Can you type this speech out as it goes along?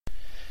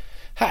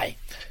Hi,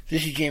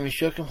 this is James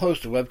Shookham,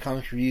 host of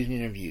Webcomics Reviews and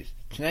Interviews.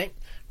 Tonight,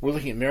 we're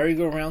looking at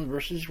Merry-Go-Round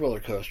versus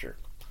Rollercoaster.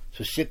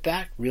 So sit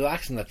back,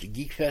 relax, and let the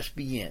Geek Fest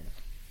begin.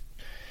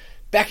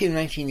 Back in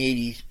the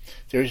 1980s,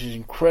 there was this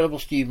incredible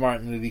Steve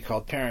Martin movie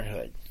called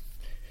Parenthood.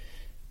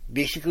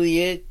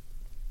 Basically, it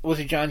was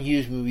a John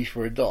Hughes movie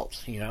for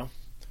adults,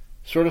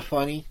 Sort of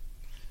funny,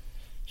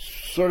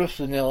 sort of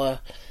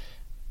vanilla,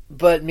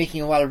 but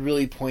making a lot of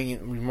really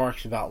poignant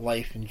remarks about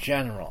life in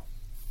general.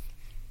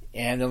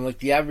 And unlike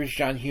the average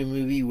John Hughes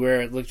movie where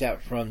it looked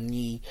at from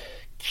the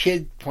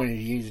kid point of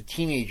view, the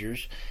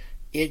teenagers,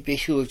 it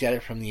basically looked at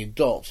it from the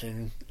adults,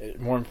 and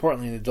more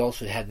importantly, the adults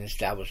that had an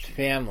established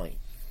family.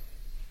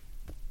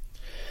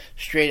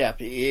 Straight up,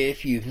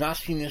 if you've not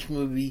seen this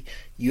movie,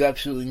 you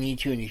absolutely need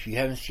to, and if you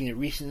haven't seen it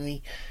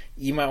recently,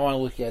 you might want to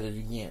look at it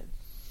again.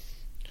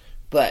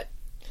 But,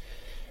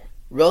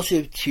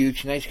 relative to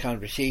tonight's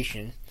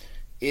conversation,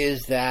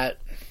 is that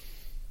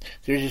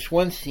there's this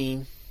one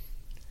scene.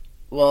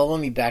 Well, let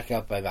me back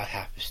up by about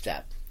half a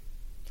step.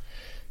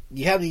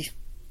 You have these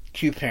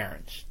two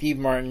parents, Steve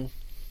Martin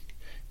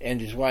and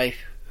his wife,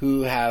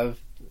 who have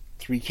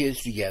 3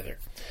 kids together.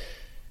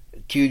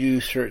 Due to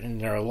certain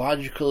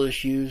neurological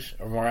issues,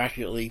 or more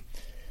accurately,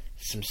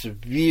 some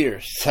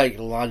severe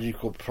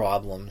psychological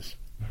problems,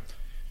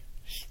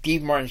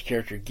 Steve Martin's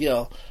character,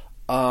 Gil,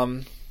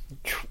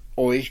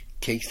 always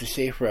takes the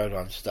safe route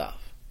on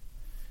stuff.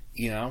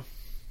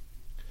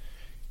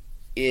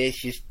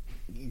 It's just,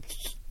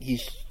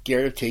 he's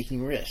scared of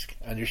taking risk,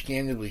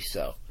 understandably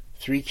so.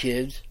 3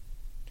 kids,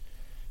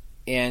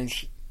 and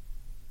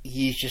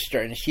he's just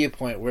starting to see a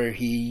point where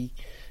he's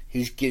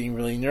getting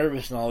really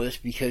nervous and all this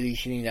because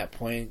he's hitting that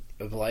point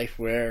of life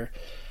where,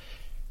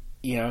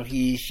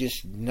 he's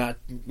just not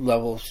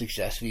level of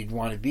success that he'd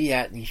want to be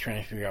at, and he's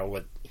trying to figure out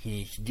what he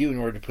needs to do in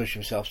order to push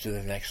himself to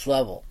the next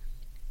level.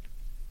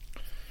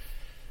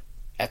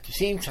 At the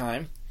same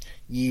time,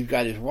 you've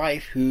got his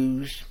wife,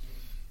 who's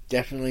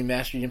definitely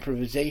mastered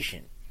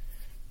improvisation.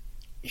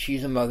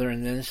 She's a mother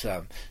and then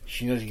some.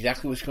 She knows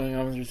exactly what's going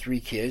on with her 3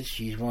 kids.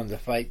 She's willing to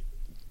fight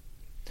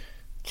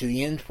to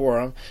the end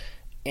for them.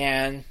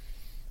 And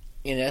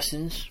in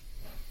essence,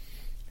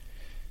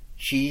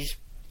 she's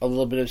a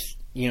little bit of,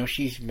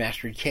 she's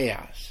mastered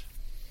chaos.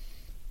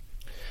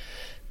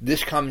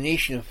 This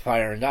combination of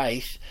fire and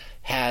ice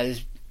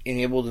has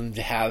enabled them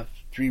to have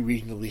 3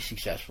 reasonably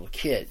successful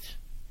kids.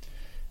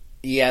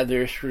 Yeah,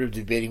 they're sort of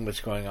debating what's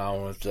going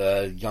on with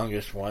the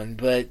youngest one,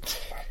 but,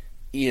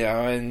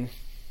 and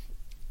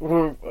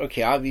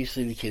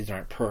obviously the kids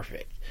aren't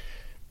perfect,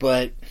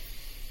 but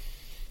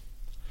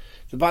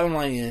the bottom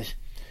line is,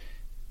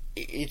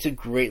 it's a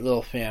great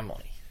little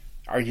family.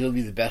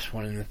 Arguably the best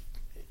one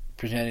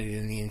presented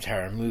in the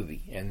entire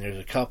movie, and there's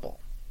a couple.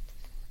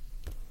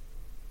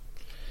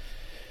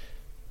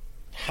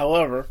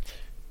 However,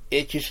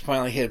 it just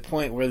finally hit a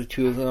point where the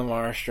two of them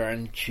are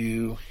starting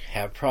to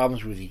have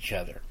problems with each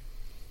other.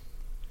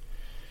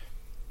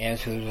 And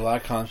so there's a lot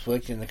of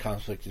conflict, and the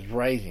conflict is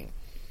rising.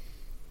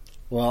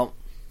 Well,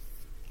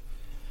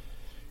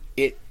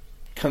 it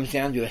comes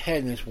down to a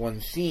head in this one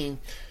scene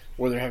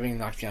where they're having a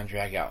knockdown,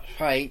 drag-out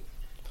fight,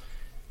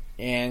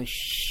 and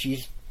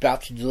she's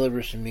about to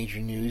deliver some major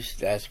news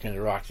that's going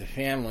to rock the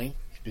family.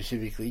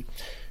 Specifically,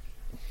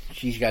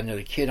 she's got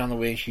another kid on the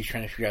way, and she's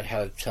trying to figure out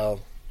how to tell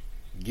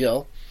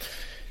Gil.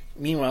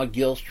 Meanwhile,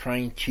 Gil's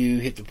trying to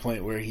hit the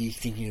point where he's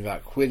thinking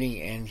about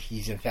quitting, and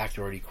he's in fact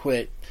already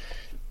quit,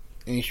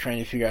 and he's trying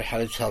to figure out how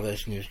to tell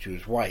this news to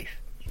his wife.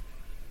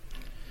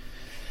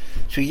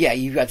 So yeah,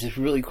 you've got this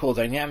really cool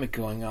dynamic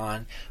going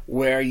on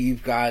where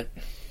you've got,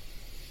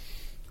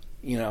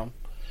 the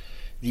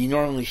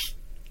normally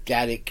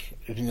static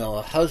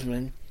vanilla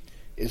husband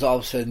is all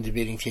of a sudden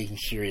debating taking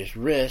serious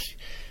risks,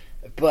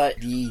 but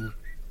the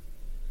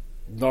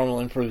normal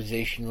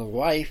improvisational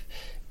wife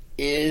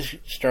is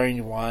starting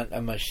to want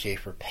a much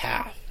safer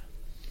path.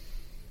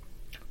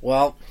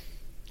 Well,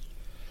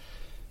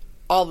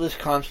 all this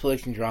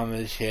conflict and drama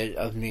is hit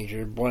a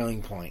major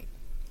boiling point.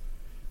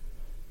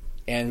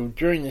 And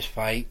during this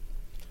fight,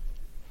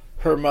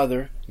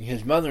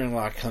 his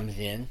mother-in-law comes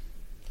in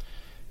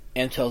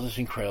and tells this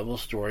incredible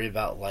story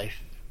about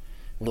life,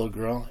 little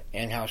girl,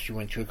 and how she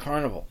went to a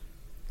carnival.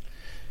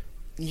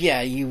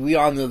 Yeah, we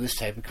all know this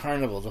type of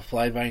carnival. The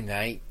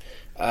fly-by-night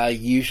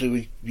usually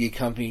would be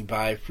accompanied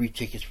by free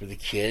tickets for the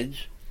kids.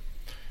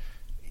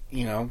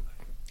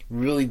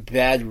 Really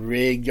bad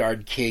rigged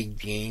arcade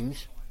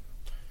games.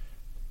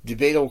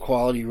 Debatable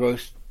quality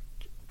roast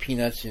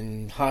peanuts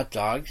and hot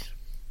dogs.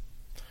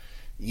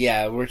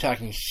 Yeah, we're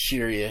talking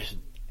serious.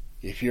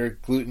 If you're a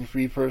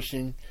gluten-free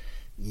person,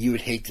 you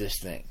would hate this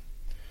thing.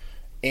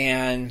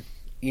 And,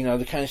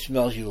 the kind of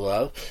smells you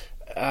love.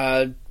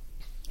 A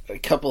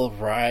couple of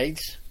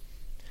rides.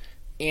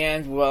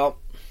 And, well,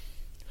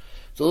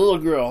 the little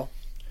girl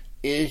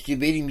is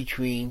debating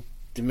between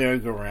the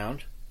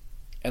merry-go-round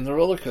and the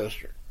roller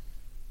coaster.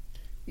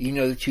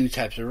 The 2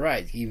 types of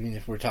rides, even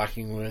if we're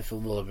talking with a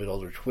little bit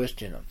older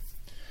twist in them.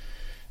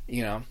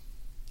 The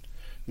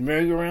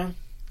merry-go-round,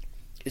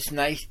 it's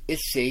nice,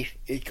 it's safe,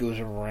 it goes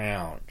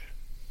around.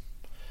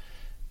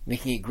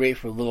 making it great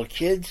for little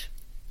kids,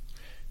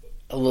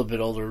 a little bit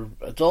older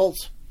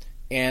adults,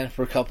 and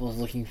for couples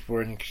looking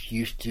for an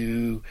excuse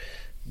to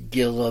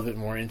get a little bit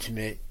more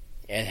intimate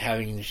and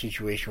having the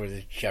situation where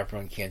the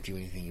chaperone can't do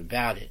anything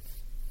about it.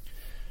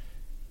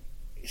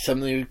 Some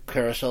of the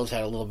carousels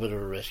had a little bit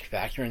of a risk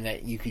factor in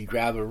that you could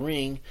grab a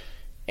ring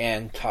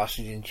and toss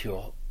it into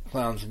a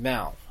clown's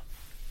mouth.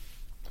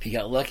 If you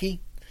got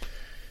lucky,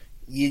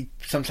 you'd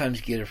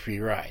sometimes get a free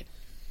ride.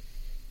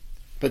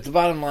 But the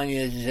bottom line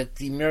is that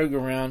the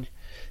merry-go-round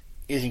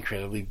is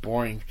incredibly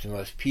boring to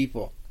most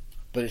people,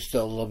 but it's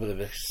still a little bit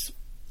of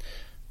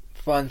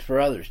fun for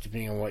others,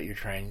 depending on what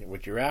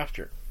you're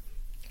after.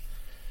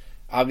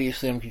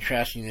 Obviously, I'm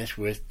contrasting this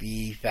with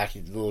the fact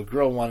that the little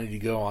girl wanted to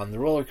go on the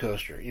roller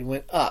coaster. It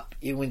went up,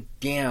 it went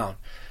down,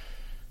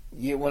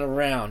 it went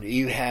around.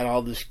 You had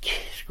all this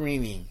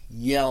screaming,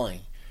 yelling.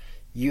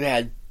 You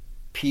had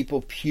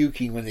people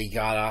puking when they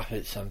got off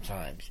it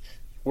sometimes.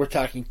 We're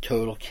talking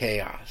total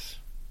chaos.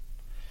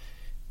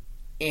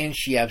 And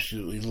she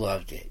absolutely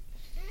loved it.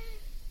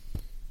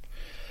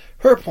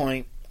 Her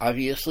point,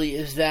 obviously,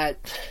 is that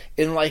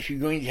in life you're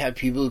going to have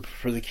people who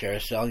prefer the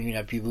carousel and you're going to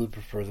have people who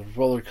prefer the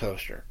roller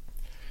coaster.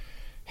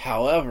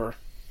 However,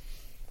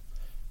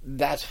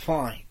 that's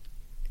fine.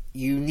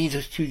 You need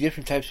those two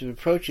different types of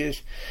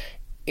approaches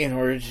in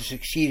order to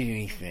succeed in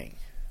anything.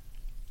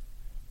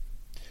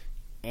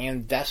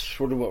 And that's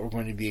sort of what we're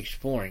going to be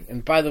exploring.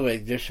 And by the way,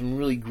 there's some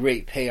really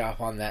great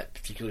payoff on that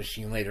particular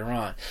scene later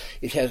on.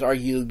 It has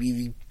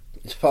arguably,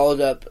 it's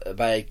followed up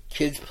by a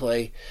kid's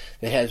play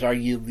that has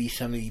arguably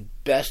some of the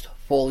best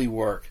Foley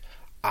work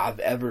I've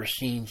ever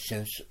seen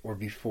since or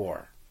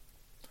before.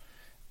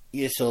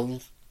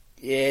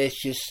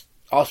 It's just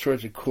all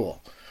sorts of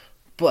cool.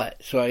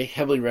 But, so I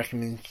heavily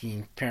recommend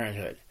seeing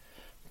Parenthood.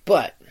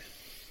 But,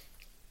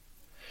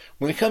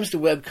 when it comes to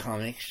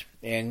webcomics,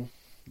 and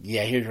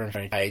yeah, here's where I'm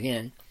trying to tie it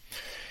in.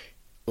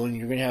 And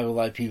you're going to have a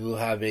lot of people who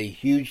have a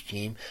huge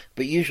team,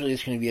 but usually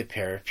it's going to be a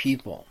pair of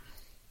people.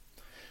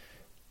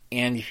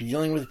 And if you're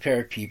dealing with a pair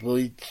of people,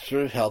 it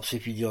sort of helps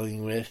if you're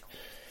dealing with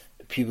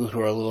people who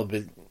are a little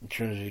bit, in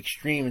terms of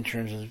extreme, in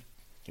terms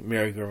of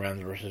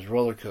merry-go-round versus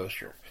roller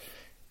coaster.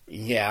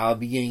 Yeah, I'll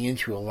be getting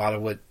into a lot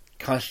of what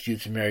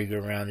constitutes a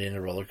merry-go-round and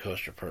a roller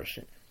coaster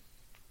person.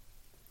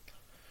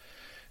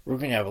 We're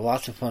going to have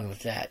lots of fun with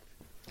that.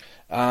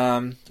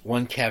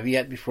 One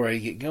caveat before I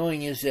get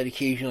going is that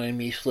occasionally I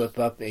may slip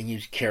up and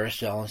use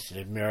carousel instead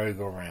of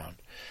merry-go-round.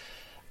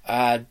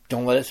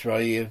 Don't let it throw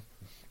you.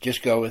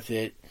 Just go with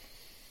it.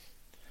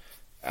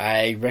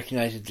 I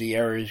recognize that the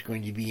error is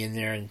going to be in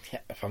there, and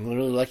if I'm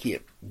really lucky,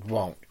 it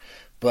won't.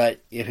 But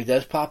if it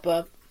does pop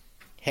up,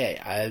 hey,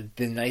 I've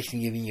been nice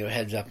in giving you a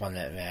heads up on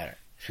that matter.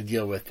 So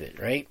deal with it,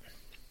 right?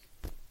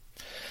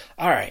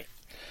 Alright.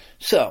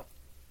 So,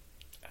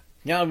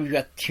 now we've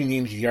got two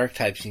names of the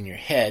archetypes in your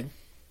head.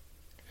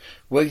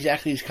 What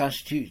exactly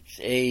constitutes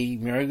a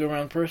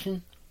merry-go-round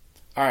person?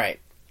 Alright.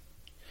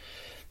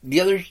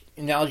 The other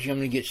analogy I'm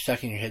going to get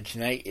stuck in your head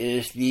tonight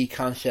is the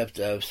concept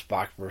of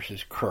Spock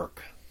versus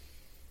Kirk.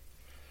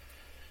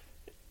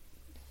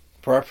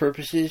 For our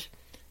purposes,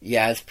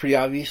 yeah, it's pretty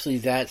obviously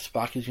that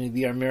Spock is going to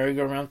be our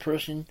merry-go-round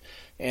person,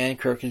 and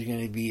Kirk is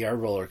going to be our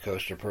roller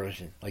coaster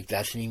person. Like,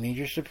 that's any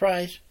major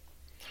surprise?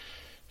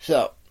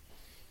 So,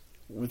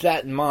 with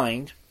that in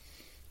mind,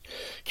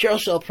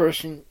 carousel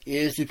person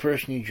is the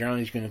person who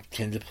generally is going to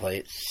tend to play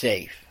it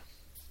safe.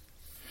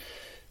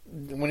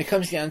 When it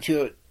comes down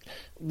to it,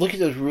 look at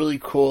those really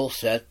cool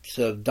sets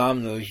of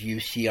dominoes you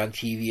see on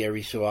TV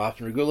every so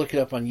often, or go look it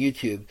up on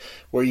YouTube,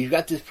 where you've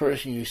got this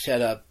person who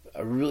set up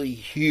a really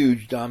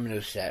huge domino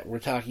set. We're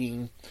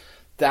talking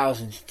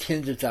thousands,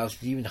 tens of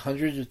thousands, even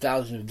hundreds of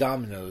thousands of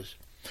dominoes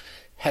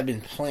have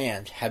been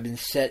planned, have been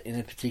set in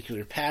a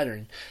particular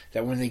pattern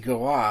that when they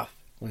go off,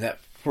 when that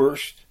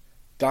first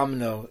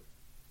domino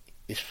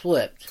is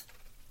flipped,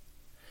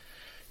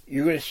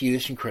 you're going to see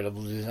this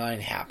incredible design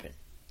happen.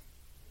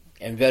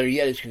 And better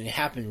yet, it's going to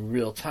happen in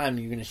real time.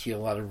 You're going to see a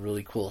lot of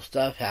really cool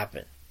stuff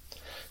happen,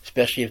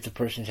 especially if the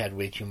person's had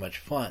way too much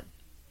fun.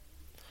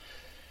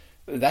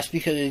 That's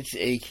because it's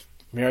a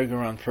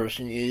merry-go-round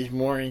person is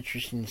more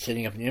interested in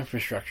setting up an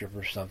infrastructure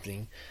for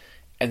something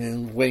and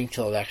then waiting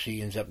till it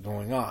actually ends up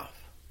going off.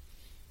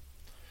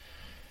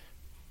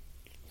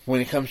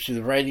 When it comes to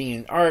the writing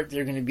and art,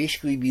 they're going to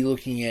basically be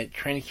looking at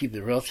trying to keep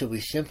it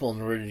relatively simple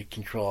in order to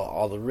control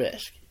all the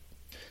risk.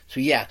 So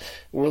yeah,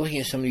 we're looking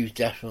at somebody who's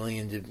definitely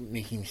into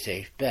making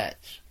safe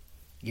bets.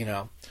 You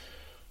know,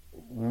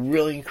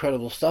 really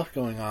incredible stuff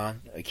going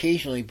on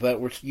occasionally, but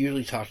we're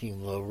usually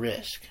talking low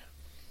risk.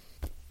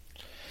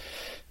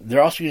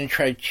 They're also going to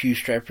try to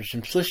strive for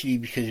simplicity,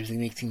 because if they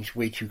make things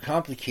way too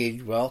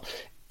complicated, well,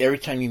 every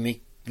time you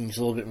make things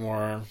a little bit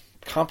more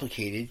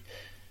complicated,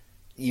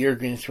 you're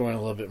going to throw in a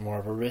little bit more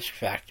of a risk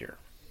factor.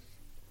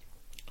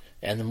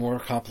 And the more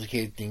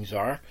complicated things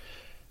are,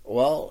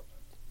 well,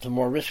 the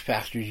more risk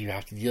factors you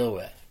have to deal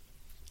with.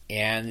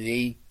 And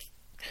the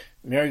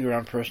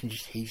merry-go-round person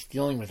just hates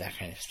dealing with that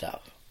kind of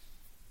stuff.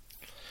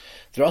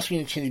 They're also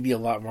going to tend to be a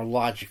lot more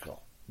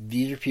logical.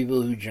 These are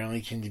people who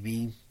generally tend to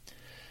be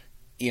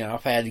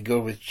if I had to go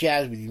with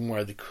jazz, it would be more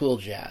of the cool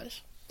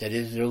jazz. That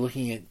is, they're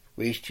looking at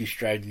ways to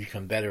strive to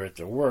become better at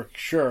their work,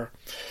 sure,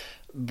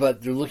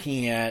 but they're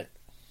looking at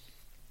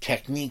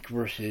technique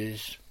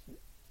versus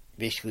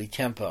basically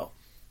tempo.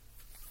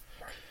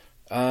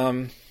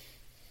 So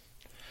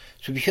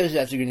because of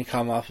that, they're going to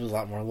come off as a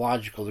lot more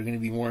logical. They're going to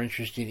be more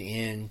interested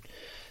in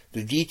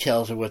the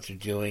details of what they're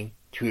doing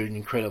to an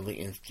incredibly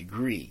nth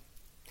degree,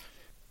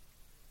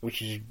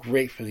 which is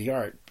great for the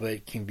art,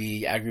 but can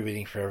be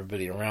aggravating for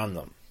everybody around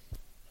them.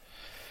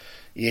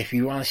 If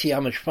you want to see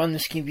how much fun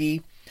this can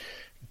be,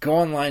 go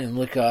online and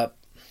look up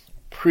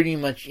pretty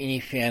much any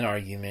fan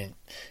argument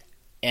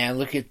and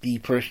look at the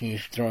person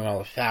who's throwing all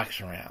the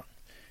facts around.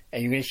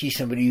 And you're going to see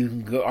somebody who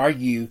can go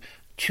argue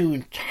two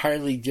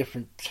entirely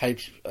different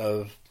types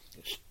of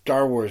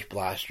Star Wars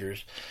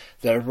blasters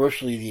that are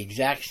virtually the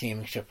exact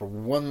same except for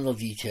one little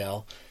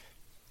detail,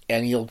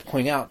 and he'll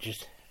point out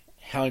just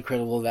how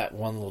incredible that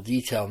one little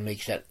detail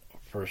makes that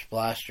first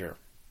blaster.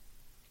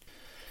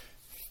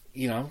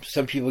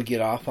 Some people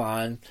get off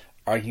on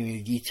arguing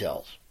the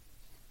details.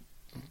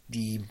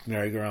 The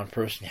merry-go-round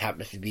person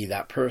happens to be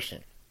that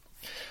person.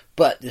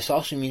 But this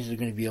also means they're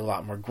going to be a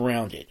lot more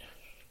grounded.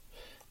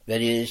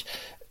 That is,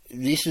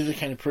 this is the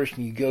kind of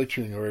person you go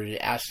to in order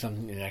to ask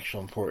them an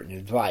actual important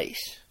advice.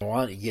 If you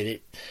want to get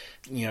it,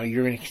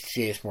 you're going to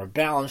say it's more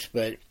balanced,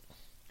 but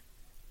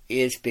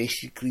it's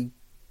basically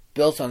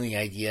built on the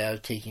idea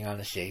of taking on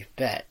a safe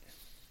bet.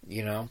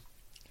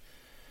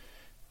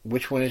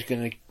 Which one is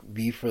going to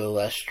be for the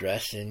less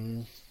stress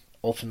and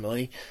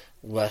ultimately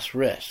less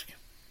risk.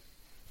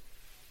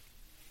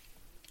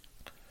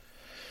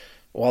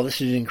 While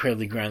this is an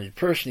incredibly grounded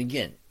person,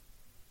 again,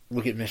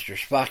 look at Mr.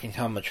 Spock and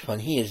how much fun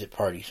he is at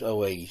parties. Oh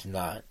wait, he's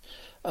not.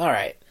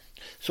 Alright,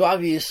 so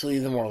obviously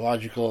the more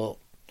logical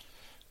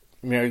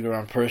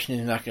merry-go-round person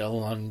is not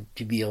going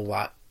to be a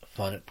lot of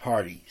fun at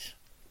parties.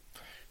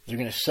 They're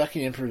going to suck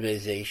at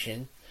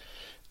improvisation,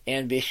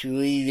 and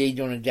basically they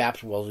don't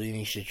adapt well to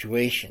any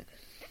situation.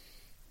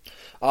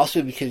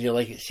 Also, because they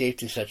like it safe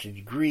to such a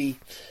degree,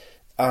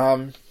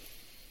 that's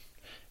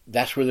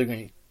where they're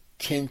going to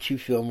tend to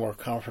feel more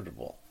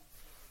comfortable.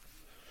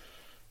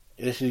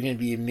 This is going to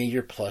be a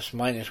major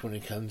plus-minus when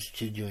it comes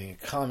to doing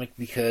a comic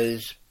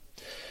because,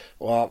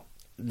 well,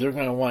 they're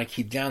going to want to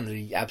keep down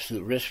the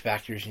absolute risk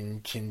factors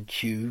and tend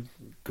to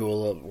go a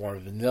little bit more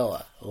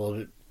vanilla, a little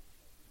bit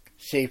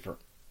safer.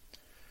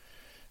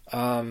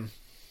 They're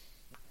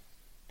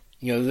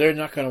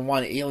not going to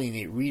want to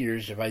alienate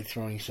readers by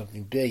throwing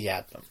something big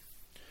at them.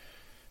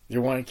 They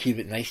want to keep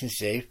it nice and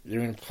safe. They're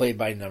going to play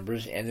by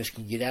numbers, and this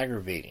can get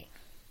aggravating.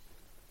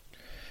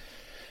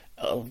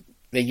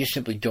 They just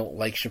simply don't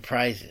like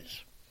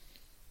surprises.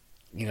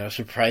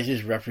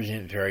 Surprises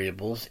represent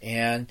variables,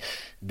 and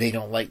they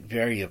don't like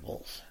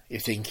variables.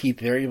 If they can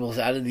keep variables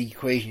out of the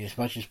equation as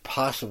much as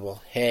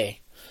possible, hey,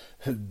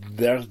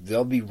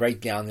 they'll be right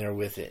down there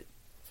with it.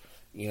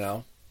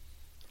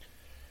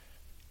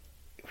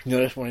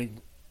 Notice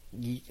when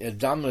a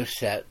domino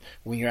set,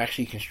 when you're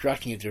actually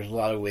constructing it, there's a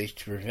lot of ways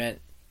to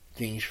prevent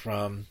things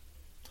from,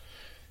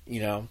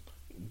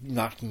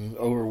 knocking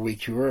over way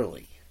too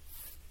early.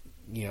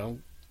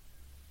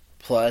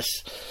 Plus,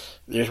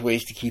 there's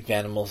ways to keep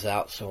animals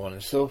out, so on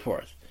and so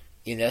forth.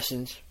 In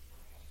essence,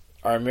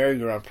 our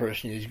merry-go-round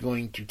person is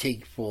going to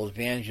take full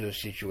advantage of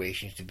those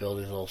situations to build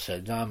his little set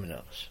of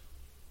dominoes.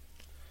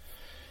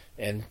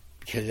 And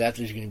because of that,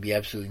 there's going to be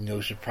absolutely no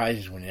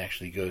surprises when it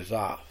actually goes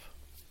off.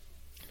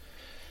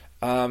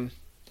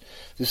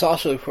 This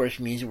also, of course,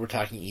 means that we're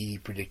talking easy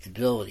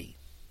predictability.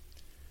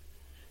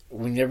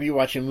 Whenever you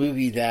watch a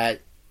movie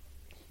that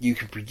you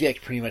can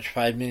predict pretty much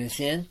 5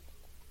 minutes in,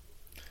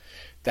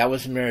 that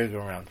was a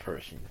merry-go-round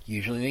person.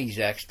 Usually an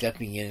exec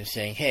stepping in and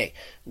saying, hey,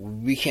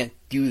 we can't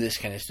do this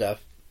kind of stuff.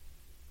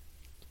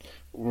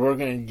 We're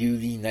going to do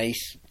the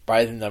nice,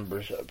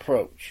 by-the-numbers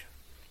approach.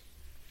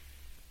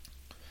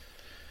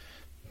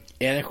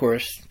 And, of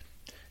course,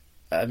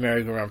 a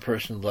merry-go-round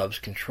person loves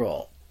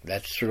control.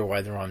 That's sort of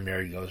why they're on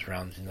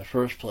merry-go-rounds in the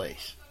first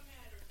place.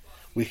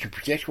 We can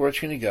predict where it's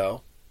going to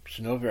go,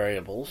 so no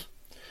variables.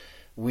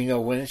 We know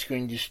when it's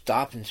going to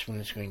stop and when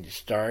it's going to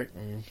start,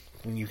 and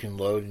when you can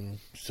load, and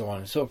so on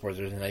and so forth.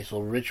 There's a nice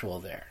little ritual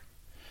there.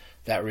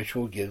 That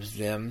ritual makes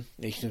them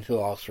feel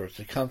all sorts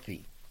of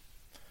comfy.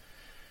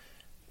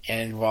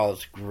 And while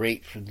it's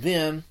great for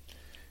them,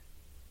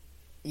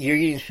 you're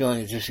getting the feeling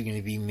that this is going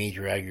to be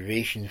major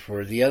aggravation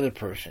for the other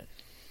person.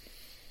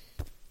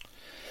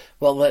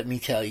 Well, let me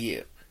tell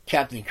you,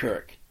 Captain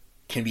Kirk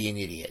can be an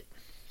idiot.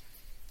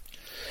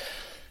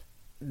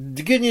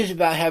 The good news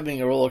about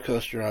having a roller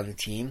coaster on the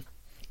team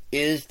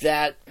is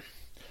that,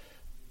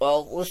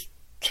 well, let's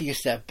take a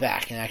step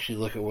back and actually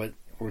look at what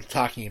we're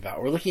talking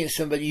about. We're looking at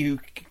somebody who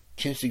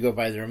tends to go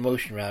by their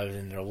emotion rather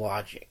than their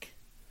logic.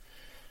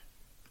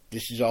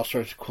 This is all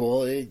sorts of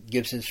cool. It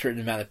gives a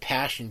certain amount of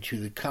passion to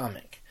the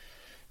comic.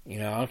 I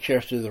don't care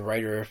if they're the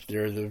writer or if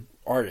they're the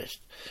artist.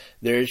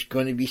 There's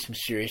going to be some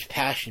serious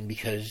passion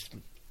because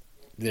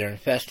they're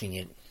infesting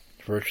it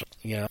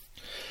virtually,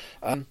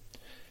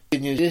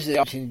 Good news is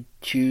that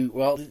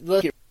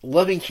look at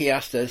loving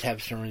chaos does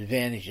have some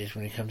advantages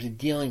when it comes to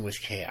dealing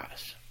with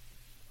chaos.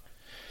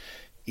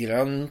 You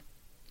know,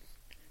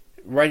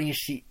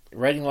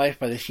 riding life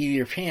by the seat of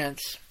your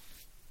pants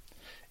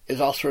is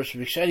all sorts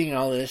of exciting and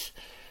all this,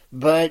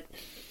 but,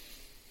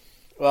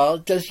 well,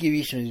 it does give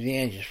you some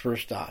advantages,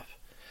 first off.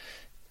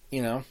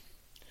 You know,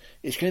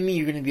 it's going to mean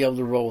you're going to be able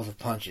to roll with the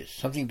punches.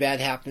 Something bad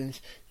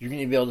happens, you're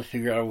going to be able to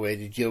figure out a way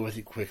to deal with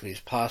it quickly as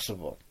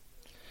possible.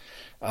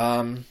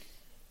 And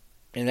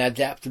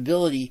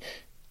adaptability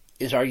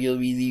is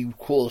arguably the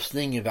coolest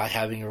thing about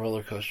having a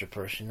roller coaster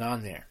person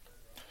on there.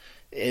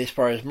 As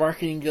far as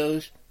marketing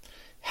goes,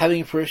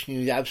 having a person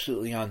who's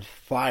absolutely on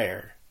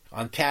fire,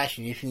 on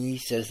passion, even if he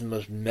says the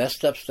most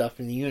messed up stuff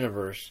in the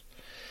universe,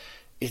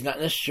 is not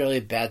necessarily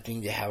a bad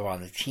thing to have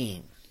on the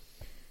team.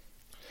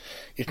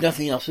 If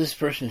nothing else, this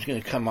person is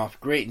going to come off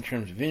great in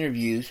terms of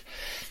interviews.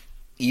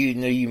 You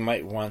know, you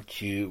might want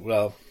to,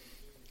 well,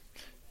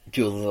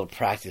 do a little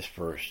practice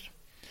first.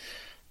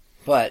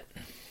 But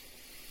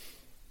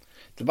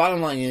the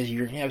bottom line is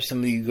you're going to have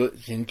somebody who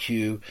goes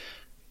into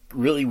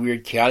really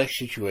weird, chaotic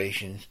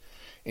situations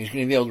and is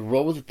going to be able to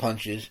roll with the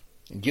punches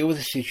and deal with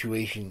the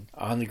situation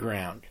on the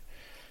ground.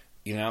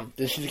 You know,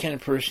 this is the kind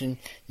of person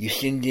you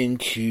send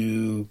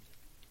into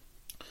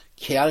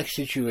chaotic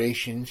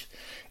situations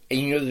and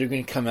you know they're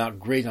going to come out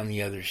great on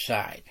the other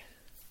side.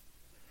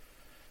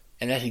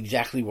 And that's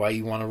exactly why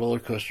you want a roller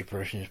coaster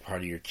person as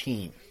part of your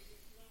team.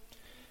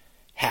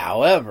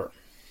 However,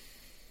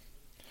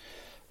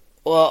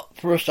 well,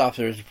 first off,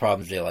 there's the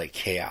problem they like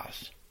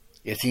chaos.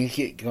 If things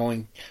get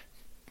going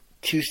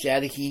too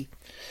staticky,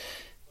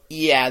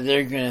 yeah,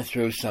 they're going to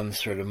throw some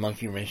sort of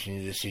monkey wrench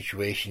into the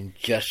situation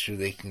just so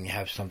they can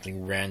have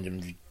something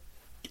random to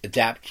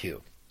adapt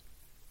to.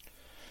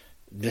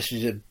 This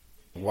is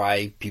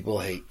why people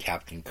hate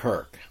Captain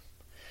Kirk.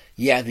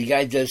 Yeah, the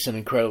guy does some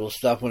incredible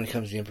stuff when it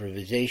comes to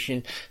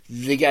improvisation.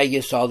 The guy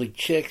gets all the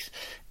chicks.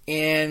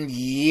 And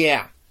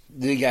yeah,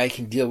 the guy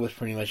can deal with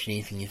pretty much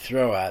anything you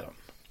throw at him.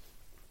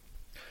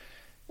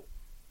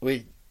 At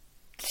the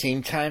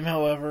same time,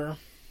 however,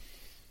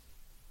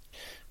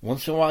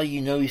 once in a while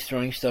you know he's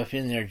throwing stuff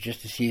in there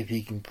just to see if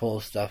he can pull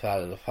stuff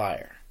out of the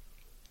fire.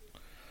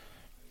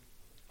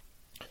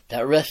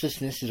 That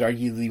restlessness is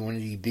arguably one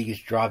of the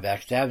biggest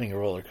drawbacks to having a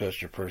roller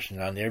coaster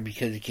person on there,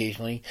 because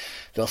occasionally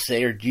they'll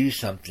say or do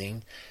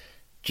something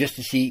just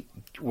to see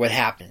what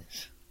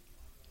happens.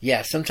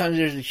 Yeah, sometimes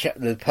there's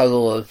the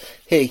puzzle of,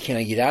 hey, can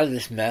I get out of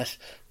this mess?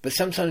 But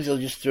sometimes they'll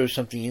just throw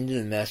something into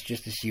the mess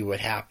just to see what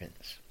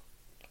happens.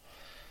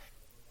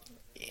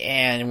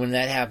 And when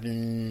that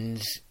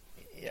happens,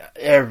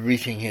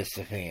 everything hits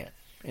the fan.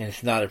 And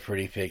it's not a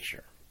pretty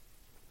picture.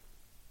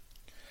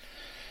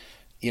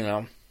 You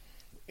know?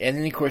 And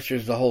then, of course,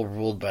 there's the whole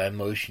ruled by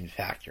emotion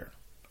factor.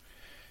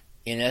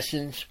 In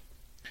essence,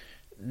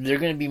 they're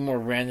going to be more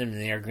random than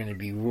they are going to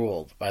be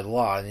ruled by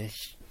law. And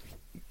it's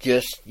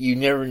just, you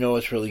never know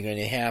what's really going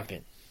to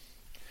happen.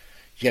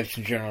 You have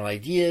some general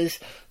ideas,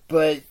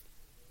 but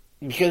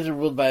because they're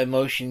ruled by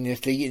emotion,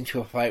 if they get into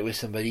a fight with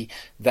somebody,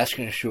 that's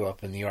going to show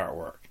up in the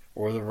artwork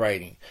or the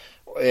writing.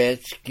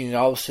 It's going to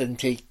all of a sudden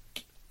take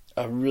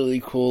a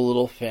really cool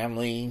little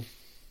family,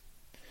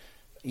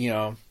 you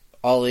know,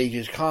 all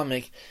ages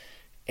comic,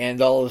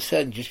 and all of a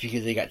sudden, just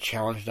because they got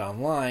challenged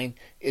online,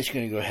 it's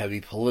going to go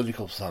heavy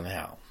political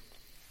somehow.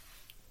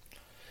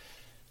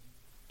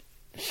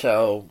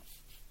 So,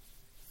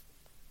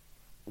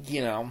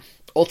 you know,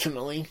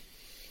 ultimately,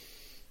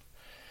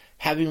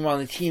 having them on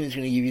the team is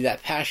going to give you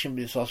that passion,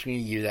 but it's also going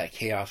to give you that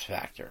chaos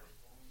factor.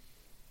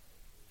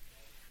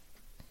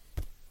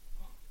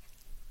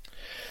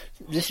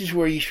 This is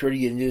where you sort of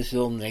get into this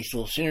nice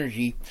little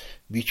synergy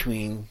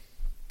between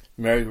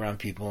merry-go-round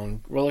people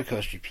and roller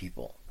coaster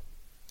people.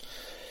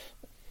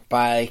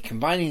 By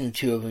combining the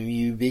two of them,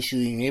 you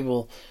basically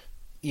enable,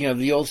 you know,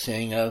 the old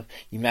saying of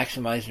you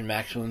maximize your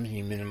maximums and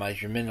you minimize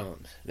your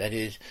minimums. That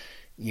is,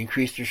 you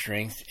increase their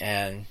strengths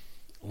and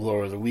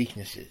lower the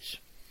weaknesses.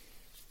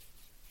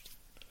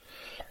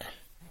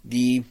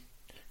 The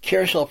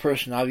carousel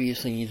person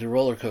obviously needs a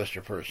roller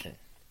coaster person.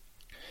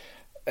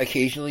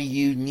 Occasionally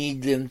you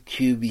need them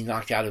to be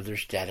knocked out of their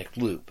static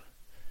loop.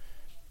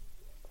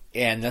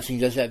 And nothing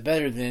does that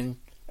better than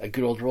a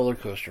good old roller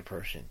coaster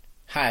person.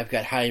 Hi, I've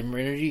got high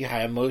energy,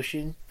 high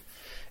emotion,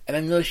 and I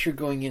notice you're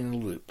going in a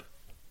loop.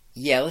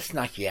 Yeah, let's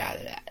knock you out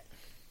of that.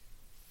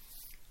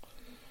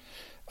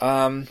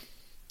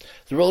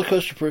 The roller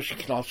coaster person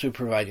can also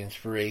provide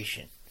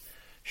inspiration.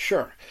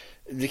 Sure,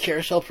 the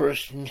carousel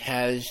person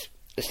has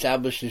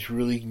established this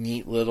really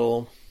neat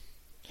little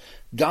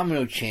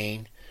domino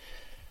chain,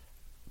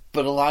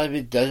 but a lot of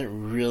it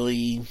doesn't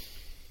really,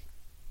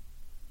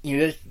 you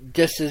know, it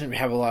just doesn't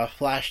have a lot of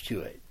flash to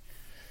it.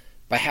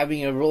 By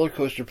having a roller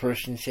coaster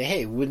person say,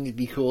 hey, wouldn't it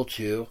be cool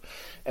to?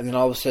 And then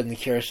all of a sudden the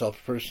carousel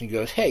person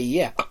goes, hey,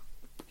 yeah.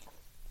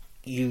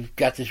 You've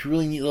got this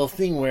really neat little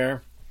thing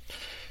where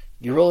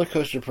your roller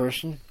coaster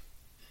person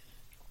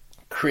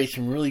creates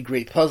some really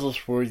great puzzles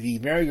for the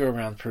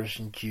merry-go-round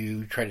person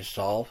to try to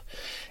solve.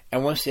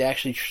 And once they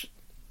actually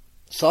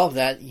solve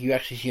that, you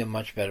actually see a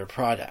much better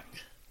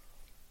product.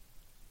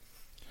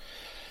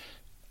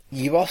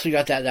 you've also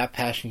got that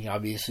passion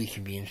obviously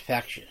can be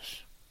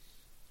infectious.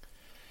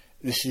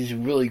 This is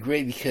really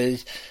great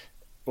because,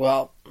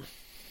 well,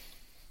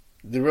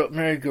 the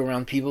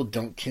merry-go-round people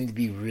don't tend to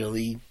be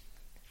really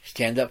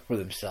stand up for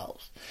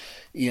themselves.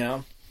 You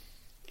know,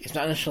 it's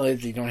not necessarily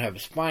that they don't have a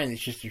spine,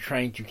 it's just they're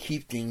trying to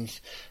keep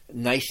things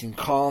nice and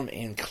calm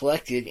and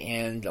collected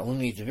and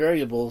eliminate the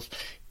variables.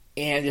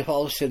 And if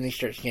all of a sudden they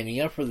start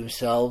standing up for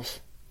themselves,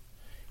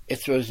 it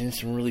throws in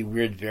some really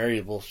weird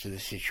variables to the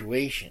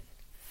situation.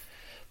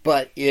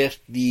 But if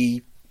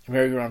the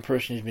merry-go-round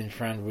person has been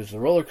friends with the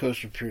roller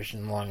coaster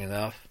person long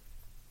enough,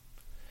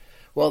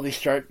 well, they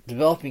start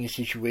developing a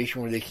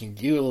situation where they can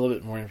do a little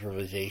bit more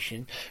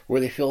improvisation,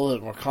 where they feel a little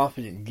bit more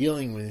confident in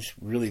dealing with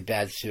really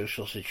bad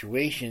social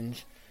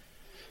situations,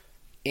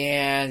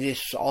 and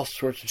it's all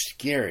sorts of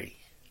scary,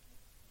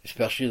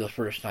 especially the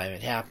first time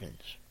it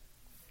happens.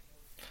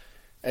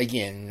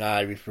 Again,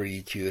 I refer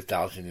you to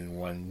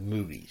 1001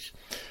 movies.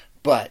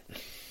 But,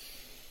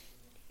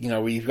 you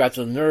know, where you've got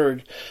the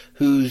nerd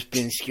who's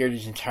been scared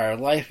his entire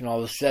life and all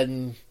of a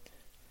sudden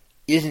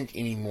isn't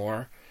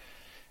anymore,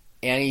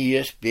 and he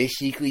just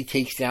basically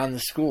takes down the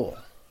school.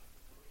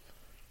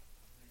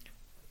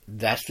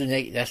 That's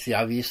the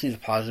obviously the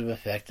positive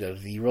effect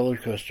of the roller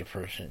coaster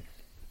person.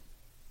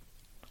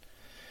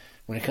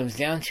 When it comes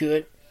down to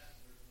it,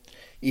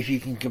 if you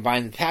can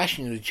combine the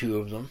passion of the two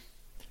of them,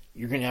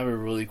 you're going to have a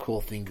really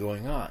cool thing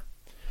going on.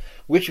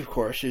 Which, of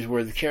course, is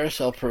where the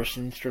carousel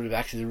person sort of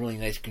acts as a really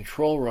nice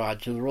control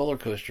rod to the roller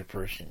coaster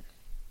person.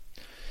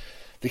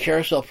 The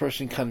carousel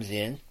person comes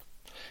in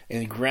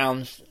and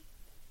grounds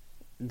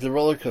the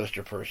roller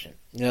coaster person.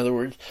 In other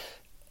words,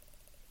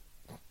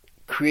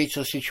 creates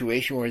a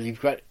situation where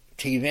you've got to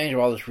take advantage of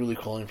all this really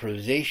cool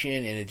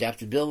improvisation and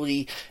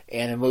adaptability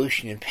and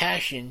emotion and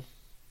passion,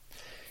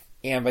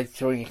 and by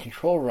throwing a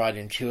control rod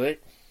into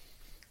it,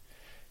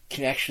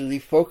 can actually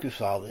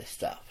focus all this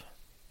stuff.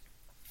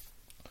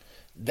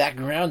 That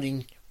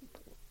grounding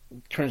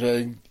turns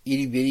a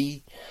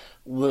itty-bitty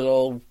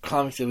little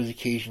comic that was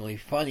occasionally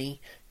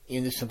funny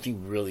into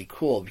something really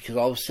cool, because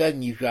all of a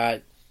sudden you've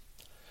got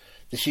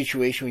the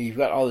situation where you've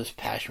got all this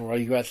passion, where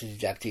you've got this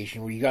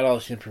adaptation, where you've got all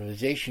this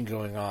improvisation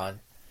going on,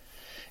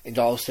 and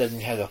all of a sudden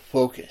it has a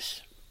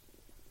focus.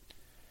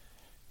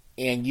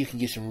 And you can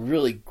get some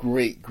really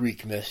great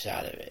Greek myths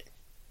out of it.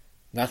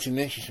 Not to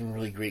mention some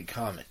really great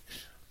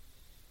comics.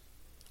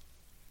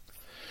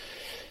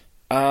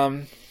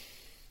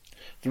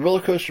 The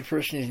roller coaster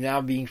person is now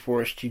being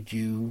forced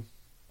to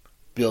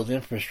build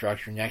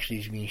infrastructure, and actually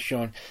is being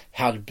shown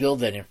how to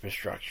build that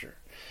infrastructure.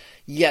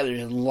 Yeah,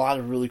 there's a lot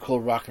of really cool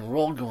rock and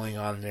roll going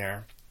on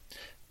there,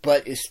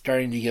 but it's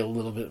starting to get a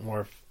little bit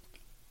more,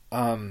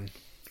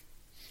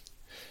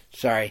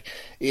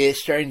 it's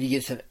starting to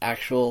get some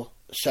actual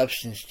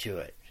substance to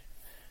it.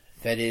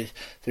 That is,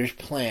 there's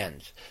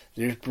plans,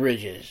 there's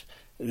bridges,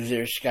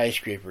 there's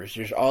skyscrapers,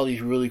 there's all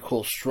these really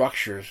cool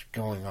structures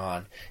going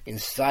on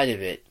inside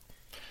of it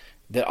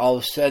that all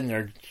of a sudden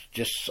are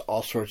just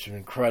all sorts of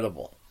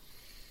incredible.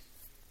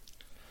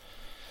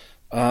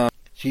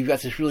 So you've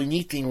got this really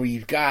neat thing where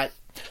you've got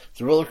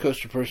the roller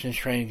coaster person is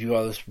trying to do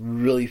all this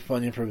really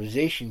fun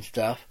improvisation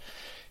stuff,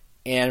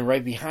 and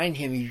right behind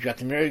him you've got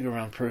the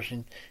merry-go-round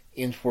person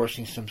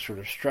enforcing some sort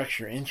of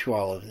structure into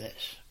all of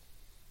this.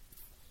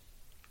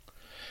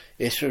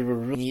 It's sort of a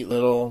really neat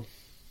little,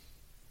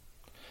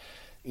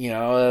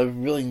 a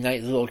really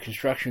nice little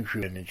construction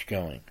crew image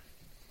going.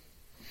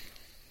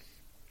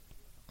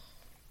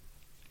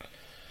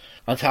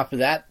 On top of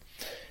that,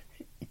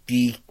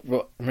 the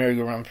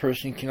merry-go-round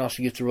person can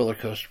also get the roller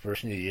coaster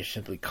person to just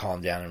simply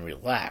calm down and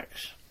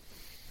relax.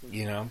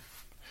 I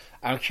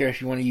don't care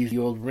if you want to use the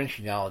old wrench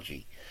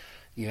analogy,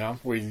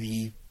 where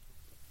you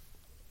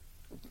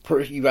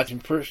got the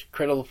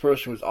incredible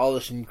person with all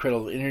this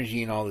incredible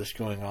energy and all this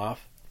going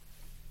off,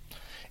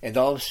 and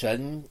all of a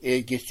sudden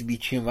it gets to be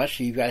too much,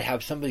 so you've got to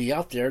have somebody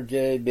out there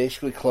to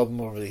basically club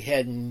them over the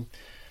head and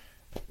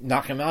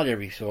knock them out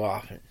every so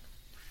often.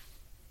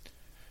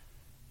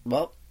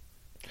 Well,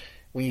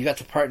 when you got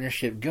the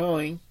partnership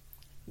going,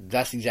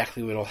 that's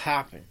exactly what will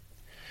happen.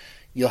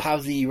 You'll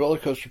have the roller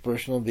coaster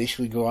person will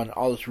basically go on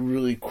all this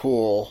really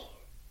cool,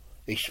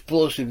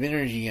 explosive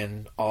energy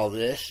and all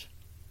this,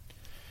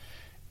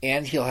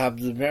 and he'll have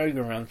the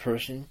merry-go-round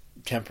person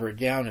temper it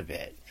down a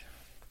bit.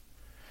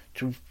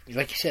 So,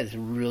 like you said, it's a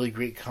really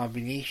great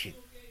combination.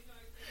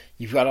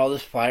 You've got all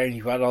this fire and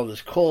you've got all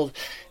this cold,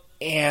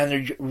 and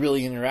they're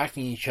really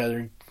interacting with each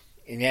other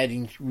and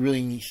adding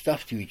really neat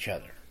stuff to each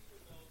other.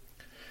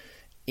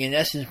 In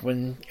essence,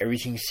 when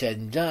everything's said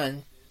and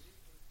done,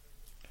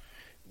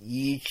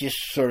 it's just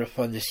sort of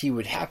fun to see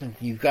what happens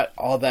when you've got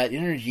all that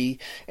energy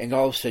and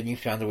all of a sudden you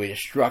found a way to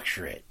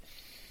structure it.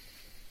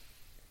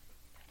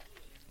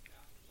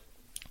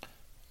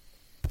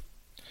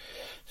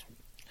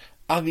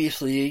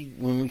 Obviously,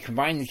 when we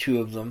combine the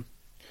two of them,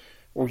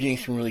 we're getting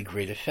some really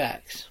great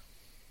effects.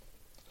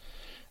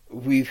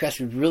 We've got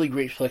some really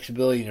great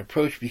flexibility in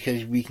approach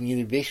because we can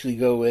either basically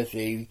go with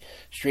a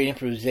straight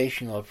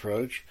improvisational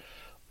approach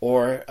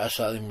or a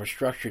slightly more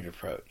structured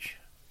approach.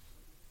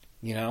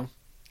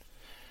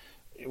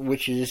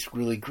 which is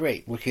really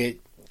great. Look at,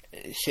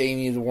 say,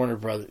 any of the Warner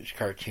Brothers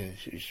cartoons.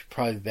 It's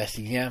probably the best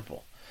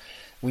example.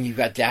 When you've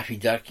got Daffy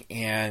Duck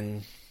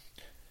and,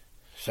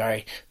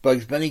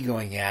 Bugs Bunny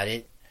going at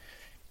it,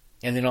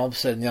 and then all of a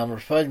sudden Elmer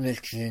Fudd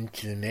mixes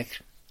into the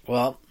mix,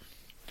 well,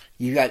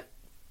 you got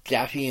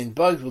Daffy and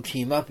Bugs will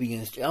team up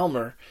against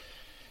Elmer,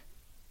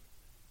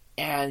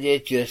 and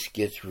it just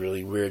gets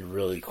really weird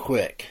really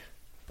quick.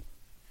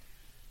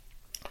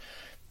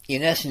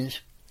 In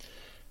essence,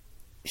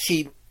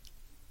 see,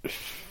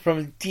 from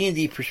a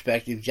D&D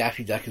perspective,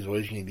 Daffy Duck is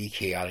always going to be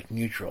chaotic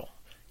neutral.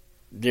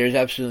 There's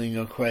absolutely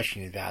no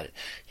question about it.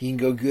 He can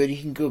go good, he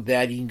can go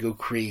bad, he can go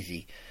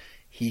crazy.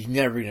 He's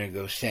never going to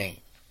go sane.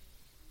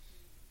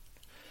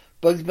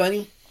 Bugs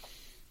Bunny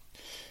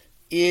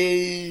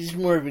is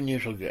more of a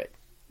neutral good.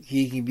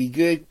 He can be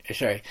good,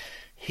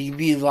 he can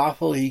be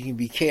lawful, he can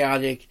be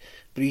chaotic,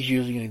 but he's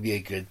usually going to be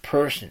a good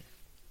person.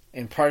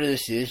 And part of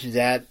this is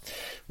that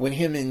when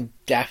him and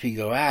Daffy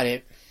go at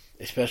it,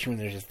 especially when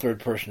there's a third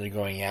person they're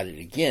going at it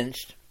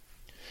against,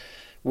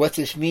 what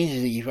this means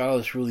is that you've got all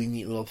this really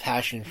neat little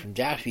passion from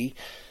Daffy,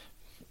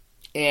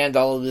 and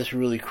all of this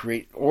really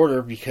great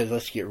order, because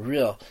let's get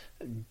real,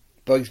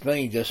 Bugs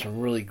Bunny does some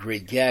really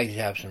great gags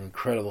that have some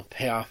incredible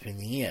payoff in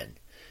the end,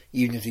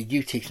 even if they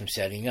do take some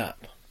setting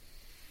up.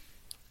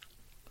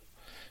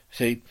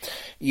 So,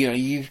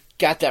 you've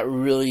got that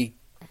really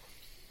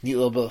neat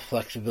little bit of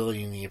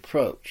flexibility in the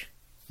approach.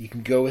 You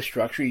can go with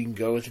structure, you can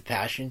go with the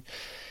passion,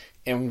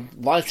 and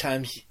a lot of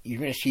times you're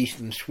going to see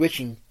them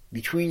switching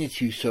between the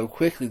two so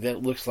quickly that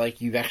it looks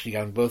like you've actually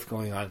got them both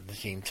going on at the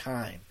same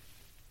time.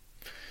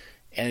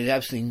 And there's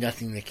absolutely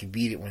nothing that can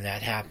beat it when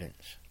that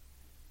happens.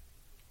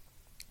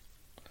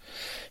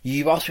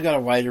 You've also got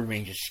a wider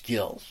range of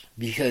skills,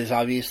 because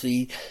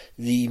obviously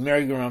the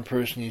merry-go-round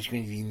person is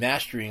going to be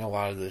mastering a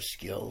lot of those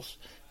skills.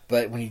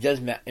 But when he does,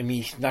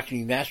 he's not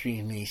going to be mastering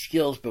as many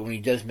skills, but when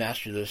he does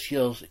master those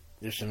skills,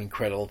 there's some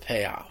incredible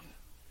payoff.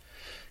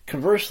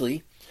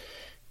 Conversely,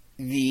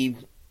 the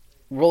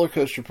roller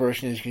coaster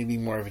person is going to be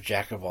more of a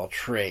jack of all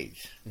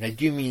trades. And I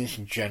do mean this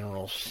in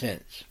general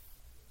sense.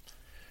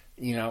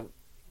 They're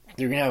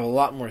going to have a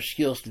lot more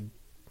skills to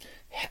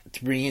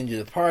bring into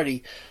the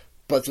party,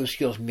 but those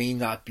skills may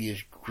not be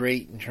as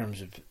great in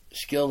terms of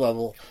skill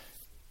level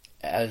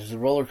as the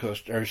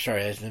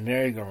as the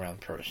merry-go-round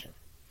person.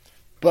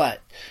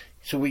 But,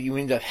 so what you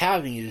end up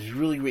having is this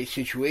really great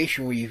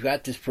situation where you've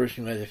got this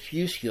person who has a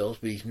few skills,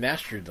 but he's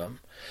mastered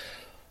them,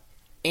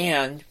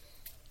 and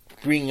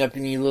bringing up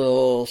any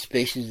little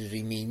spaces that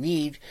he may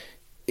need,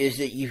 is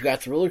that you've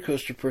got the roller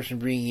coaster person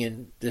bringing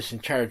in this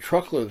entire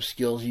truckload of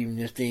skills, even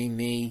if they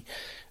may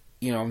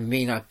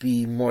not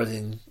be more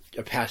than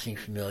a passing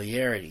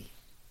familiarity.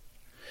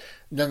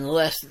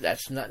 Nonetheless,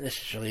 that's not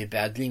necessarily a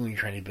bad thing when you're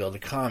trying to build a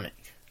comic.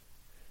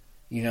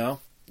 You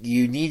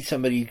need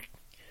somebody.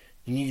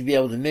 You need to be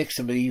able to mix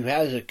somebody who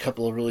has a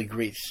couple of really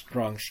great,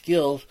 strong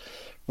skills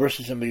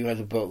versus somebody who has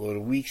a boatload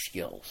of weak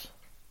skills.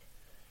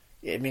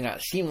 It may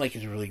not seem like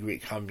it's a really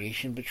great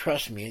combination, but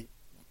trust me, it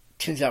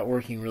turns out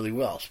working really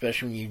well,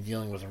 especially when you're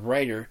dealing with a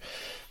writer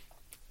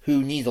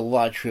who needs a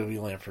lot of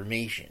trivial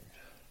information.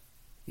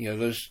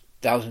 Those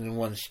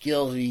 1,001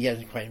 skills that he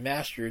hasn't quite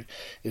mastered,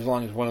 as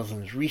long as one of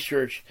them is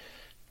research,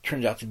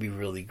 turns out to be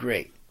really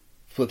great.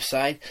 Flip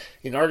side,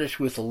 an artist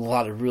with a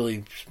lot of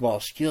really small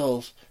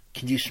skills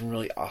can do some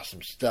really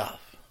awesome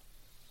stuff.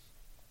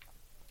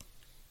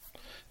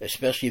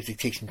 Especially if they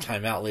take some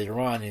time out later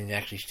on and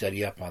actually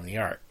study up on the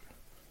art.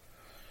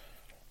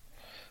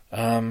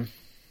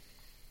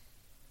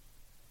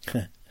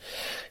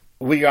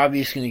 What you're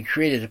obviously going to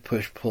create is a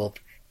push-pull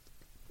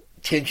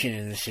tension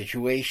in the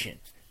situation.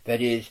 That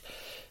is,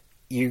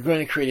 you're going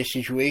to create a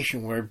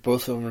situation where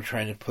both of them are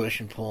trying to push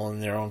and pull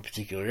in their own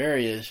particular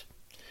areas,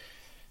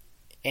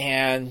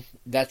 and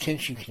that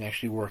tension can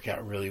actually work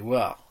out really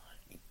well.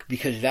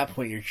 Because at that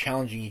point you're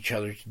challenging each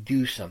other to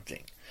do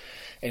something.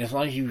 And as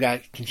long as you've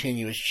got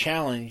continuous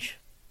challenge,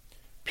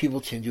 people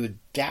tend to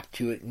adapt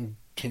to it and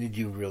tend to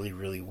do really,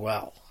 really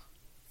well.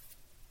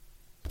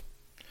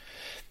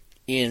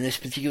 In this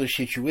particular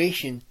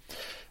situation,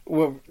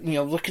 look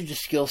at the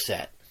skill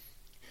set.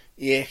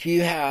 If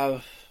you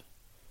have,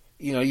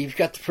 you've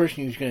got the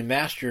person who's going to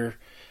master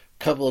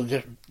a couple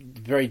of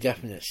very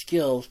definite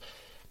skills,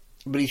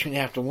 but he's going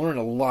to have to learn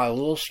a lot of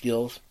little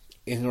skills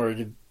in order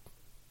to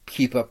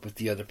keep up with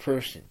the other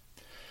person.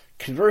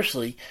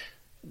 Conversely,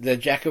 the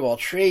jack of all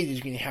trades is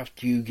going to have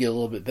to get a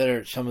little bit better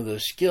at some of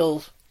those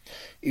skills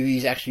if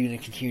he's actually going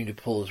to continue to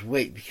pull his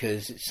weight,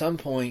 because at some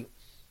point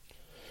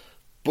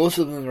both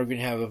of them are going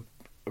to have a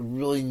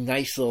really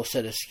nice little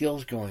set of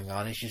skills going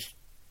on. It's just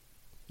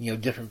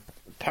different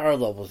power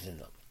levels in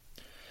them,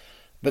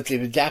 but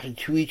they've adapted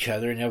to each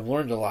other and have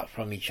learned a lot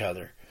from each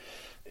other.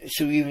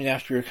 So even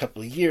after a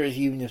couple of years,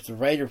 even if the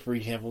writer, for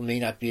example, may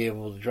not be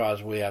able to draw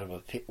his way out of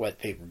a wet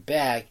paper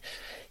bag,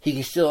 he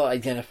can still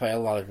identify a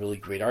lot of really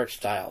great art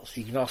styles.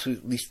 He can also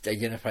at least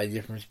identify the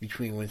difference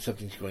between when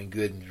something's going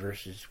good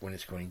versus when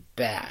it's going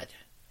bad.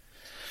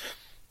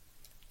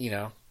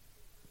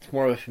 It's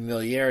more of a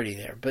familiarity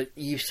there. But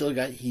he's still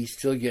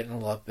getting a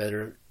lot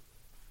better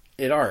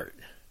at art.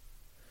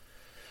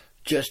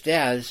 Just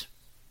as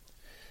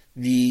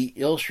the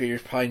illustrator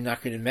is probably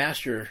not going to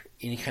master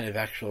any kind of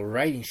actual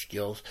writing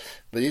skills,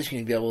 but is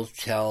going to be able to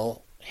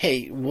tell,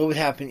 hey, what would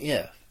happen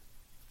if,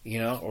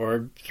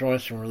 or throw in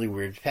some really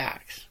weird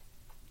facts.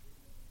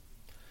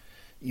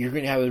 You're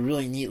going to have a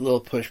really neat little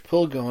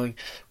push-pull going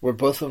where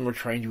both of them are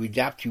trying to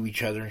adapt to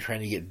each other and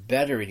trying to get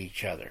better at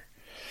each other.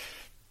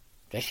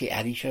 Did I say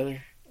at each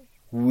other?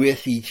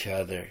 With each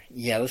other.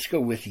 Yeah, let's go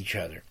with each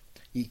other.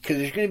 Because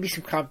there's going to be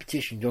some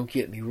competition, don't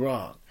get me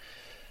wrong.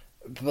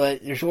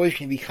 But there's always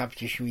going to be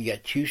competition when you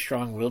got two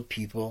strong-willed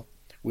people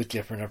with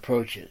different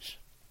approaches.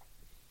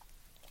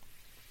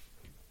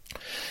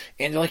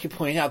 And like you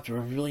point out, they're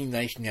a really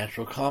nice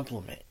natural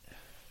complement.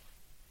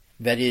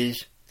 That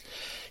is,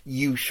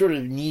 you sort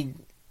of need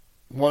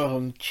one of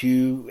them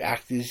to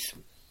act as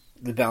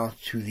the balance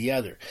to the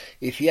other.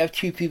 If you have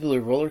two people who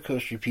are roller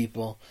coaster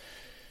people,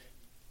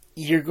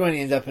 you're going to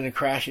end up in a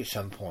crash at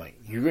some point.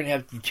 You're going to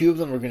have the two of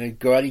them are going to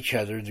go at each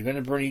other. They're going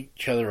to burn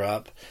each other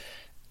up.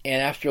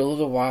 And after a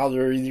little while,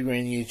 they're either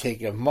going to need to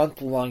take a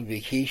month-long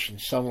vacation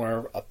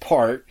somewhere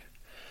apart,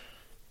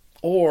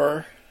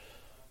 or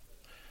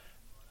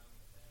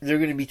they're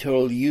going to be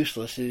totally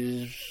useless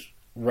as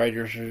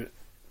writers or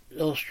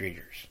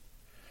illustrators.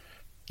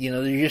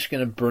 They're just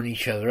going to burn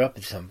each other up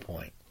at some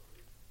point.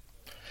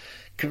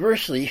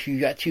 Conversely, if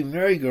you've got two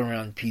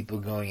merry-go-round people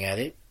going at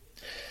it,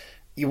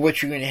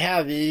 what you're going to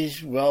have is,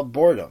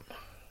 boredom.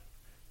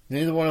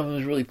 Neither one of them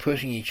is really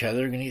pushing each other.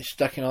 They're going to get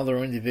stuck in all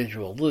their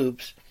individual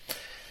loops.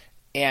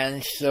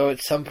 And so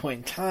at some point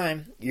in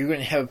time, you're going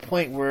to have a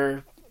point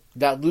where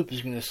that loop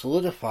is going to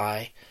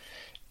solidify,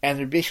 and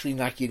they're basically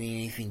not getting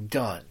anything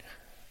done.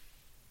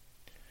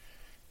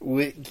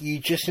 You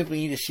just simply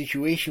need a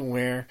situation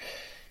where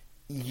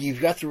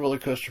you've got the roller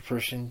coaster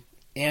person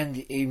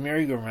and a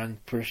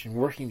merry-go-round person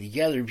working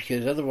together,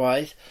 because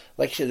otherwise,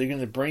 like I said, they're going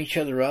to burn each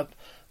other up,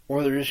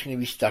 or they're just going to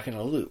be stuck in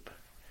a loop.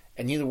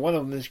 And neither one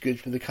of them is good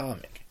for the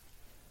comic.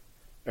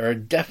 Or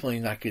definitely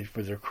not good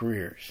for their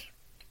careers.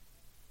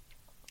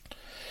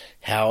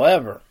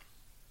 However,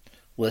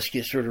 let's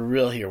get sort of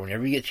real here.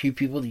 Whenever you get two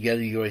people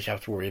together, you always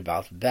have to worry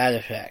about the bad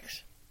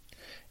effects.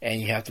 And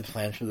you have to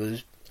plan for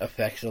those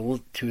effects to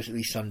at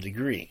least some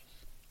degree.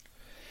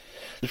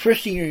 The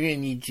first thing you're going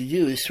to need to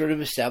do is sort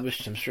of establish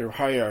some sort of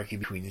hierarchy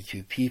between the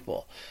two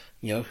people.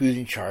 Who's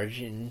in charge,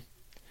 and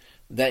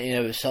that in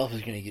and of itself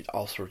is going to get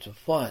all sorts of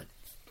fun.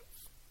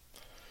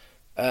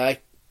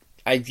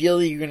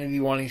 Ideally, you're going to be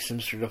wanting some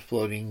sort of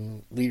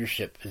floating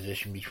leadership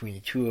position between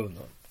the two of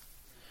them.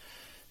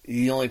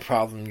 The only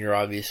problem you're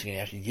obviously going to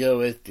have to deal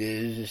with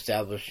is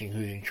establishing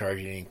who's in charge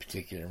at any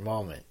particular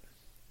moment.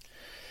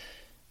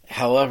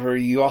 However,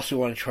 you also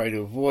want to try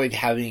to avoid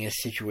having a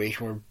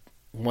situation where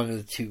one of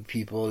the two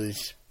people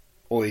is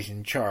always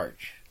in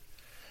charge.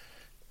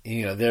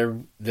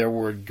 Their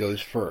word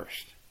goes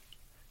first.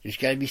 There's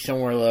got to be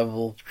somewhere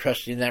level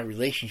trust in that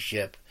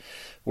relationship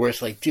where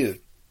it's like,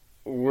 dude,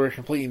 we're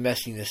completely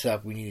messing this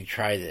up. We need to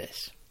try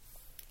this.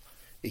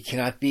 It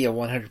cannot be a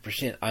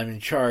 100% I'm in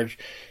charge.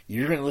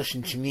 You're going to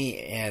listen to me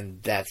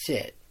and that's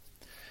it.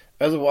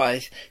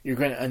 Otherwise, you're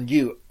going to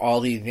undo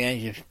all the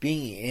advantage of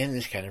being in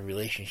this kind of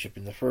relationship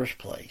in the first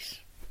place.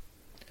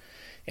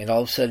 And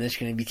all of a sudden, it's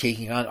going to be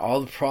taking on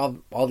all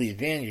the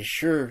advantages,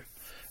 sure,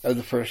 of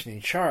the person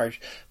in charge,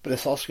 but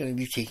it's also going to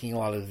be taking a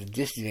lot of the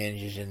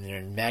disadvantages in there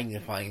and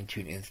magnifying to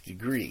an nth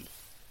degree.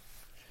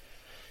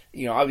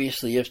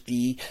 Obviously, if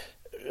the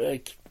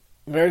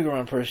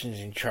merry-go-round person is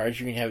in charge,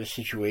 you're going to have a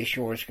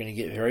situation where it's going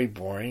to get very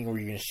boring, where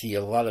you're going to see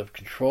a lot of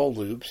control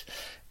loops,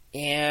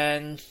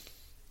 and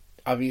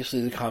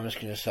obviously the comic's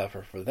going to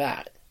suffer for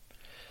that.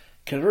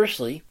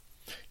 Conversely,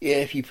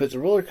 if you put the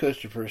roller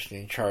coaster person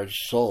in charge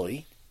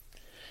solely,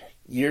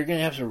 you're going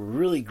to have some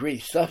really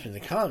great stuff in the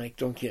comic,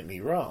 don't get me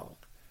wrong.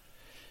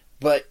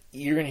 But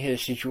you're going to hit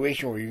a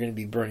situation where you're going to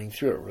be burning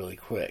through it really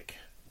quick.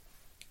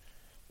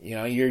 You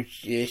need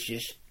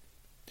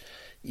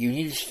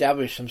to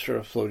establish some sort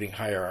of floating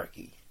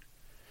hierarchy.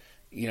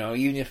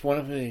 Even if one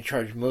of them is in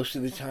charge most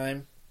of the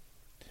time,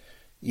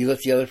 you let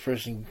the other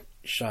person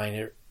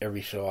shine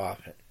every so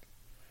often.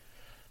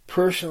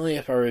 Personally,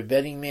 if I were a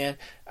betting man,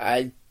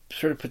 I'd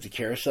sort of put the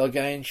carousel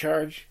guy in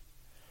charge,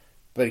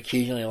 but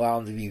occasionally allow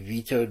him to be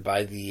vetoed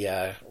by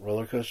the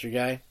roller coaster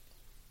guy.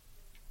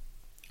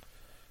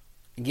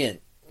 Again,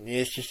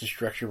 it's just a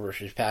structure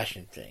versus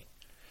passion thing.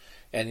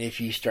 And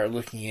if you start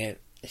looking at,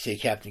 say,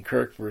 Captain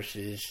Kirk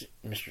versus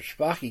Mr.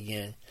 Spock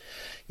again,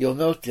 you'll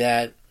note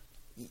that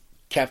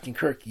Captain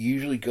Kirk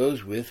usually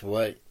goes with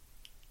what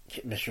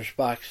Mr.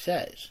 Spock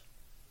says.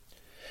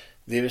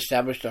 They've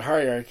established a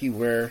hierarchy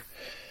where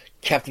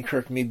Captain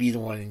Kirk may be the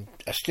one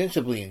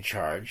ostensibly in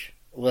charge.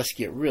 Let's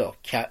get real.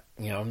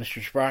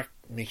 Mr. Spock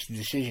makes the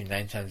decision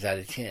 9 times out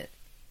of 10.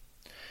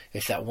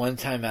 It's that one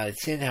time out of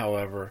 10,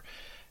 however,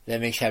 that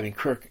makes having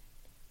Kirk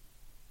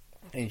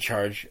in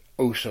charge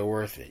oh so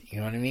worth it. You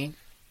know what I mean?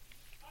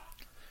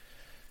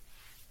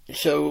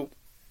 So,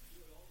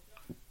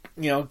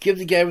 give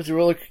the guy with the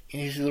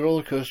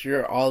roller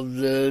coaster all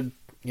the,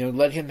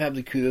 let him have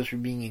the kudos for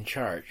being in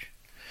charge.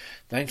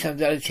 9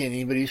 times out of 10,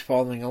 anybody who's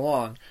following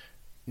along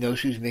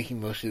knows who's making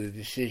most of the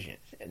decisions,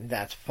 and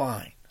that's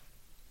fine.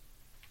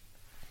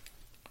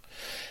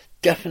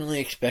 Definitely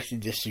expect to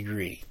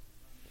disagree.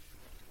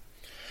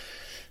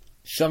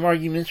 Some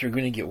arguments are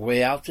going to get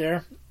way out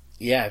there.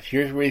 Yeah,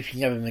 here's where if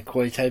you have a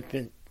McCoy type,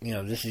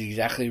 this is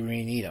exactly where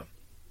you need them.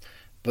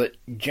 But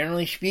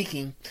generally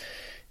speaking,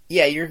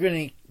 yeah, you're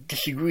going to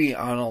disagree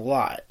on a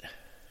lot.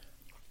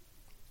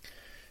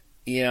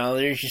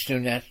 There's just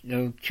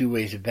no two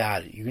ways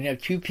about it. You're going to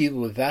have two people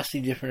with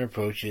vastly different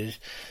approaches,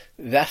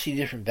 vastly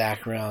different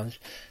backgrounds,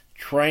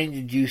 trying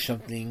to do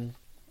something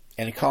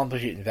and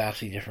accomplish it in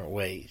vastly different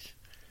ways.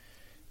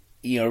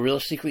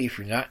 Realistically,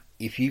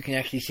 if you can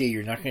actually say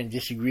you're not going to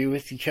disagree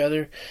with each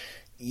other,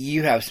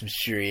 you have some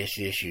serious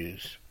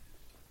issues.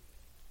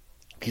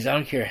 Because I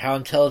don't care how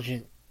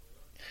intelligent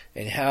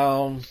and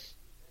how,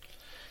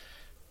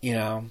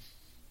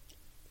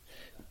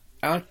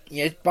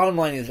 bottom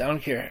line is, I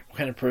don't care what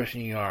kind of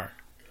person you are.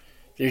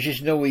 There's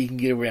just no way you can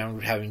get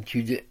around having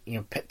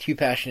two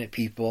passionate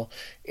people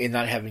and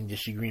not having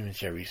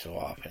disagreements every so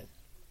often.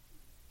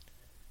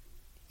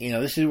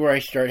 This is where I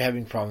start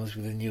having problems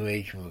with the New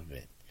Age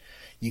movement.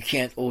 You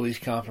can't always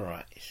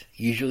compromise.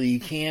 Usually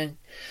you can,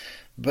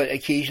 but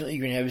occasionally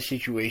you're going to have a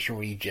situation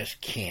where you just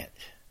can't.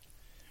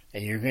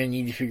 And you're going to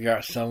need to figure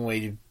out some way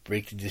to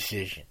break the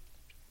decision.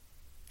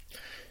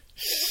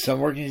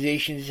 Some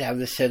organizations have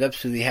this set up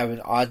so they have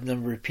an odd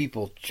number of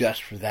people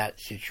just for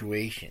that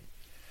situation.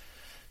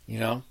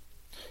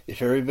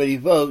 If everybody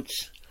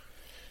votes,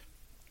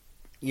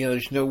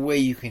 there's no way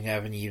you can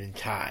have an even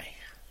tie.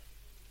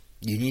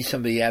 You need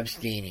somebody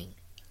abstaining.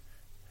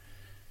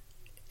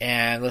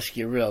 And let's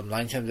get real,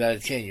 9 times out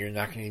of 10, you're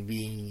not going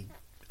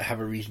to have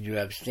a reason to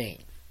abstain.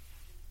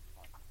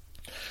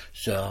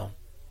 So,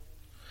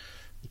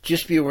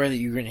 just be aware that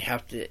you're going to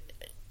have to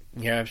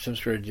have some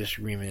sort of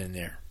disagreement in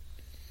there.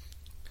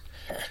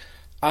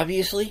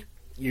 Obviously,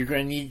 you're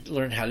going to need to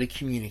learn how to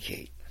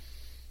communicate.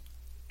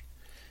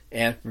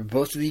 And for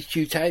both of these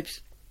two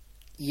types,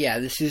 yeah,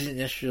 this isn't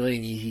necessarily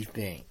an easy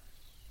thing.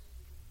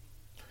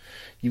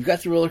 You've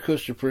got the roller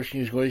coaster person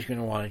who's always going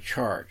to want to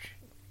charge,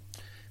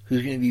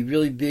 who's going to be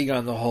really big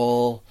on the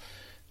whole,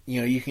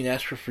 you can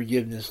ask for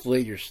forgiveness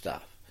later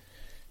stuff,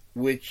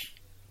 which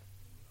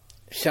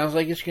sounds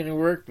like it's going to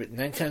work, but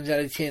 9 times out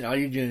of 10, all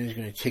you're doing is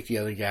going to tick the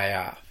other guy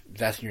off.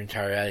 That's your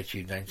entire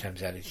attitude 9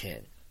 times out of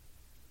 10.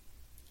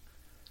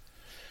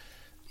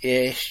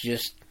 It's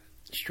just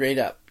straight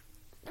up.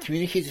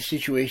 Communicate the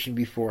situation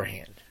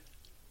beforehand.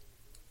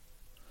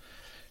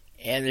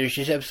 And there's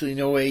just absolutely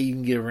no way you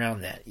can get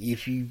around that.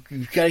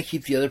 You've got to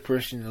keep the other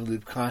person in the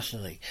loop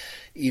constantly.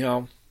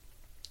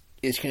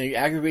 It's going to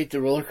aggravate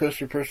the roller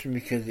coaster person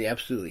because they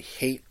absolutely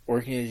hate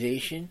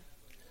organization.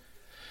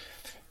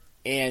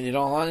 And in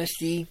all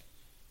honesty,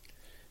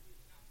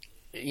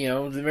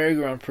 the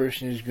merry-go-round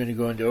person is going to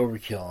go into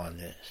overkill on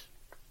this.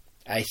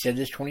 I said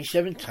this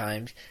 27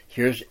 times.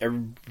 Here's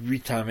every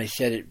time I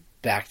said it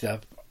backed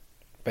up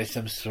by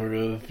some sort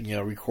of,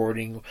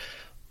 recording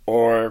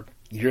or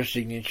your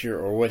signature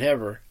or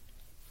whatever.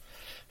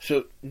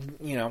 So,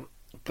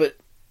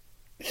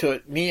 so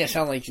it may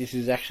sound like this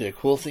is actually a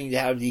cool thing to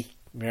have the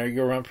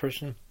merry-go-round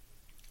person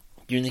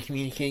doing the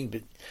communicating,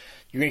 but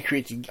you're going to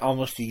create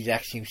almost the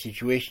exact same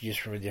situation just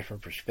from a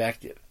different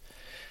perspective.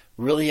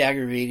 Really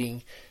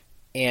aggravating,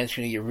 and it's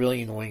going to get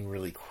really annoying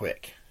really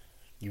quick,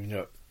 even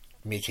though it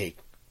may take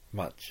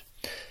months.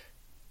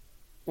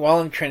 All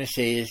I'm trying to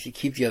say is to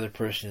keep the other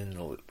person in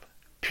the loop,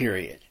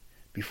 period.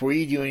 Before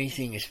you do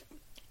anything,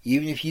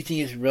 even if you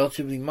think it's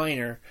relatively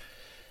minor,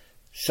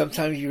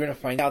 sometimes you're going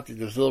to find out that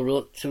those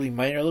relatively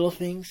minor little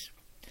things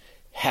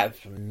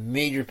have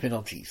major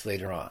penalties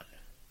later on.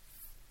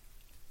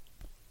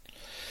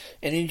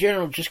 And in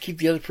general, just keep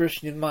the other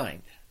person in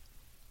mind.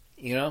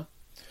 Try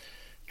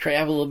to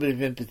have a little bit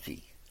of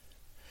empathy.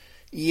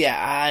 Yeah,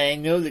 I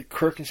know that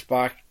Kirk and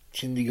Spock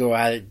tend to go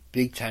at it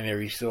big time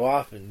every so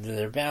often.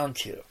 They're bound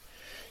to.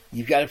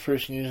 You've got a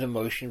person who's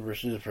emotion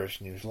versus a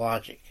person who's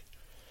logic.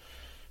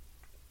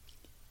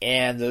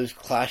 And those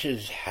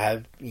clashes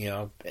have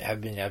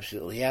been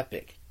absolutely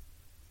epic.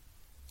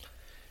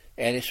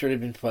 And it's sort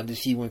of been fun to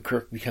see when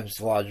Kirk becomes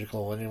the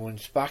logical one and when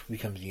Spock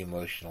becomes the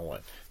emotional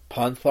one.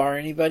 Ponfar,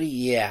 anybody?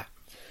 Yeah.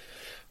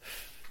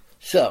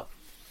 So,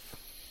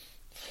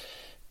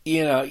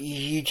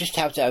 you just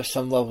have to have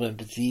some level of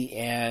empathy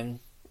and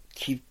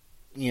keep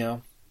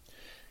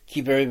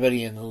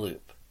everybody in the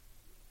loop.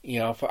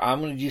 If I'm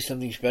going to do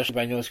something special,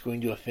 if I know it's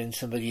going to offend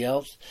somebody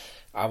else,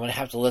 I'm going to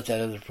have to let that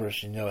other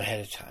person know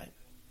ahead of time.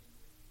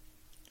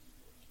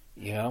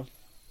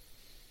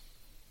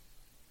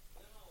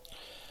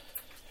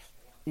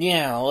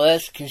 Yeah,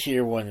 let's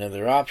consider one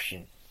other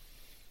option.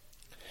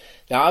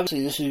 Now,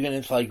 obviously, this is going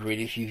to fly great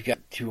if you've got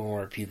 2 or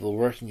more people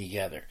working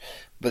together.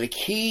 But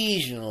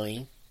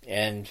occasionally,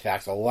 and in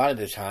fact, a lot of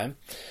the time,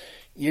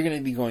 you're going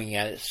to be going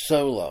at it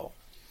solo.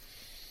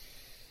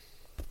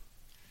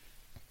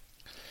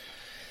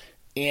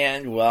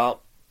 And,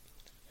 well,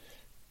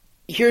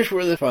 here's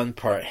where the fun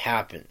part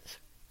happens.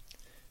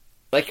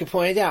 Like I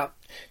pointed out,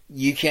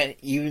 you can't,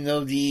 even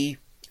though the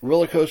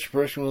roller coaster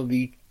person will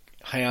be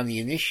high on the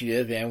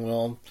initiative and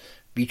will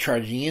be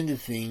charging into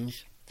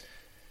things.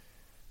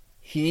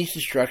 He needs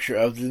the structure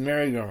of the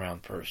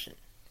merry-go-round person.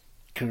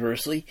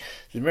 Conversely,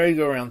 the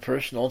merry-go-round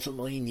person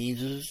ultimately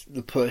needs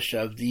the push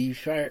of the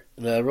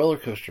roller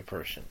coaster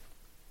person.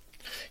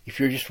 If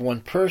you're just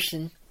one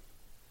person,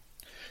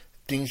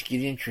 things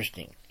get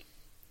interesting.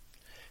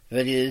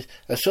 That is,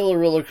 a solo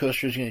roller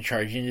coaster is going to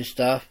charge into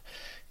stuff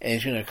and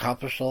he's going to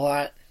accomplish a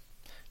lot,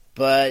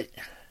 but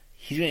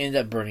he's going to end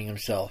up burning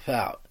himself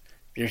out.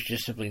 There's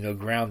just simply no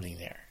grounding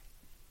there.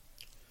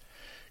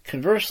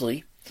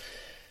 Conversely,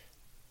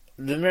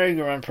 the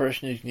merry-go-round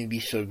person is going to be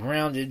so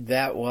grounded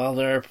that, well,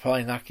 they're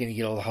probably not going to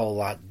get a whole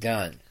lot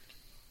done.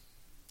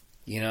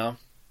 You know?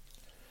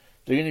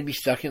 They're going to be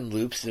stuck in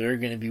loops. They're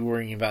going to be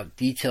worrying about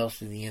details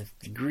to the nth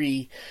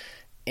degree.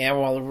 And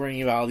while they're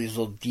worrying about all these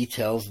little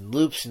details and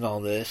loops and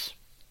all this,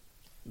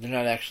 they're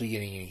not actually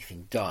getting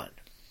anything done.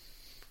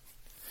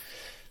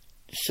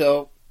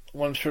 So,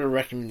 what I'm sort of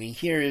recommending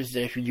here is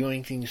that if you're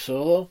doing things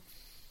solo,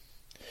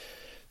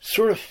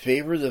 sort of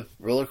favor the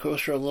roller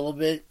coaster a little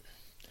bit,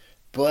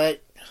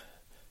 but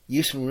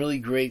use some really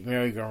great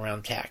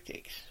merry-go-round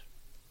tactics.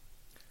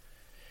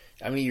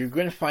 I mean, you're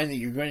going to find that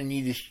you're going to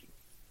need to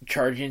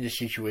charge into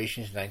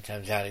situations 9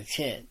 times out of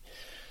 10.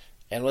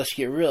 And let's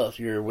get real, if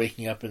you're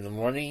waking up in the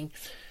morning,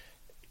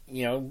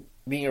 you know,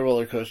 being a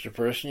roller coaster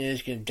person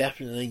is going to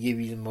definitely give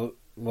you the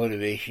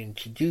motivation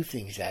to do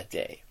things that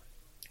day.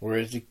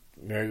 Whereas the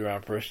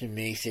merry-go-round person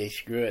may say,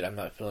 screw it, I'm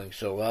not feeling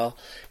so well,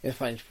 and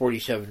finds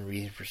 47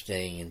 reasons for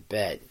staying in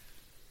bed.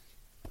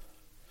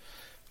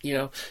 You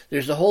know,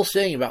 there's the whole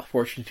saying about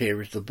fortune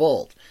favors the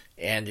bold,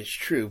 and it's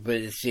true, but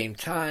at the same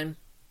time,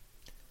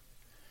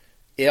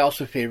 it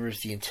also favors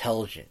the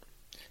intelligent.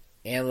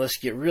 And let's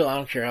get real, I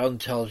don't care how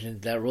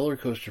intelligent that roller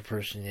coaster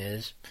person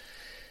is,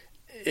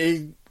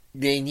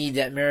 they need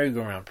that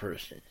merry-go-round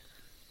person.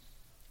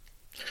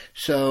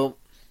 So,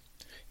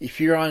 if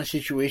you're on a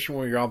situation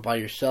where you're all by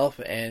yourself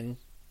and,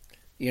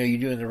 you know, you're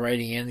doing the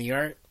writing and the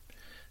art,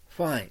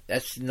 fine.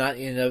 That's not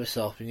in and of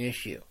itself an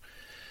issue.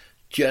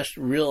 Just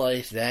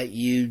realize that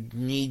you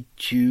need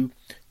to,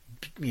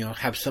 you know,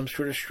 have some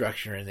sort of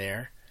structure in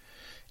there,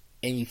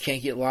 and you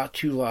can't get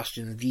too lost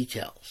in the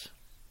details.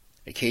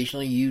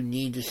 Occasionally, you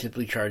need to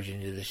simply charge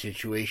into the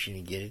situation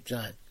and get it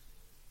done.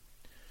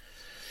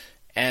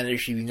 And there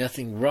should be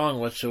nothing wrong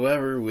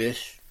whatsoever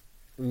with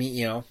me,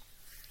 you know,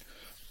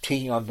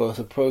 taking on both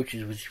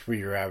approaches for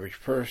your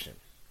average person.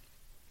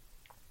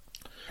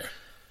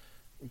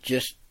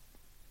 Just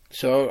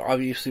so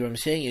obviously, what I'm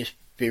saying is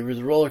favor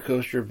the roller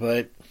coaster,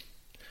 but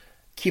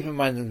keep in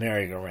mind the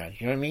merry-go-round.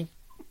 You know what I mean?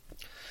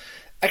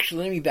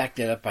 Actually, let me back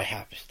that up by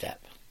half a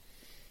step.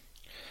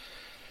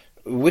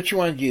 What you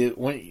want to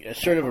do,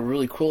 sort of a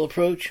really cool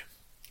approach,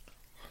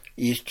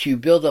 is to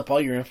build up all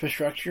your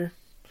infrastructure.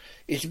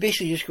 Is to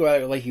basically just go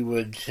out like you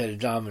would a set of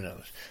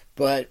dominoes,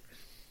 but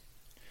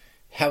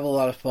have a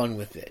lot of fun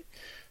with it.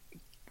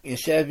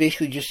 Instead of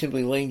basically just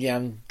simply laying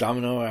down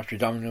domino after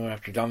domino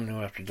after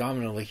domino after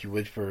domino like you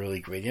would for a really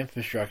great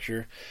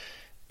infrastructure,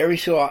 every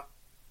so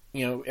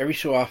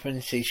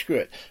often say, screw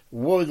it,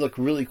 what would look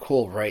really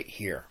cool right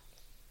here?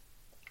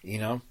 You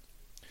know?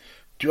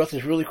 Do out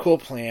this really cool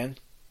plan,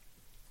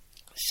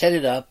 set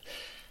it up,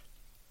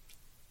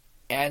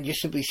 and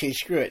just simply say,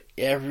 screw it,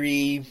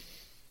 every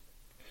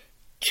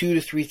 2,000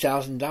 to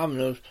 3,000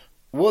 dominoes,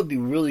 what would be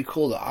really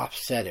cool to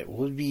offset it? What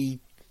would be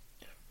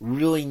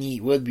really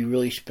neat? What would be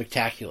really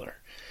spectacular?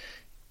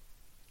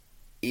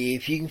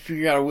 If you can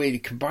figure out a way to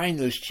combine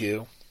those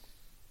two,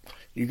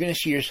 you're going to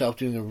see yourself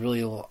doing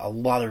a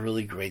lot of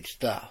really great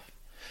stuff.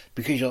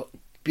 Because you'll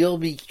be able to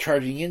be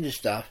charging into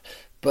stuff,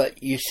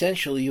 but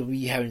essentially you'll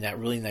be having that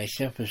really nice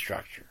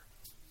infrastructure.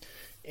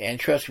 And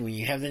trust me, when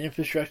you have that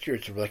infrastructure,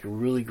 it's like a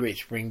really great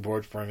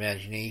springboard for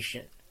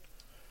imagination.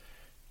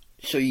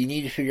 So you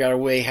need to figure out a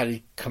way how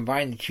to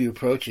combine the two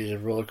approaches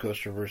of roller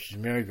coaster versus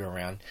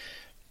merry-go-round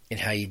and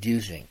how you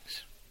do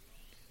things.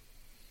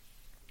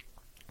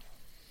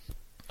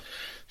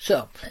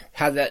 So,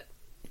 how'd that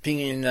thing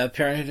in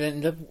Parenthood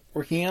end up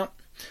working out?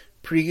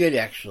 Pretty good,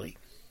 actually.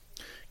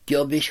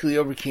 Gil basically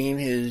overcame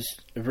his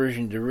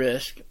aversion to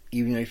risk,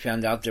 even though he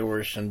found out there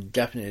were some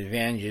definite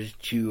advantages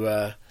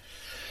to,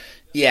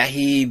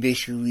 he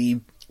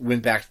basically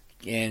went back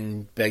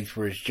and begged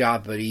for his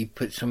job, but he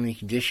put so many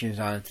conditions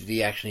on it that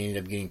he actually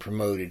ended up getting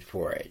promoted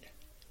for it.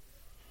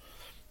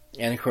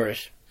 And of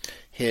course,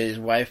 his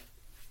wife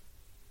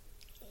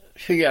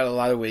figured out a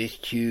lot of ways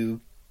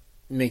to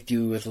make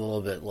do with a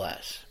little bit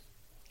less.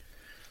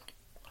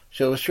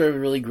 So it was sort of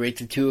really great.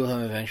 The two of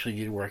them eventually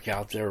did work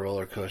out their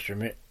roller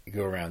coaster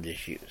go-around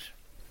issues.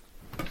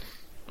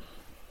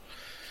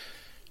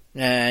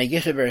 Now, I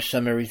guess I better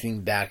sum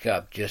everything back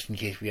up just in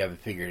case we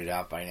haven't figured it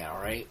out by now,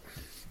 right?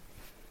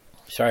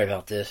 Sorry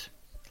about this.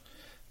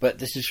 But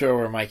this is sort of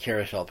where my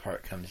carousel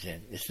part comes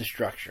in. It's the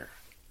structure.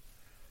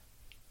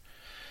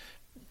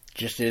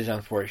 Just as,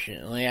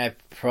 unfortunately, I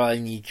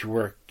probably need to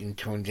work and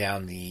tone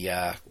down the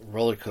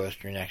roller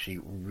coaster and actually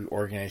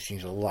reorganize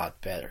things a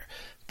lot better.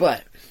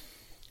 But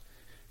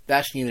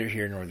that's neither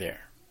here nor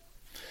there.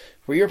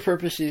 For your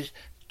purposes,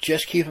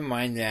 just keep in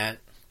mind that,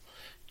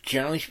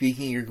 generally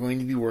speaking, you're going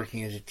to be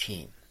working as a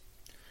team.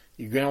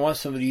 You're going to want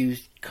somebody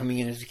who's coming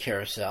in as the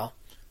carousel,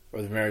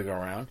 or the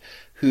merry-go-round,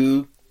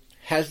 who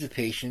has the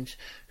patience,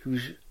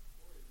 who's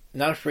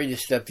not afraid to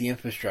step the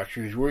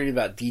infrastructure, who's worried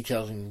about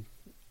details and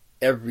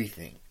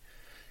everything.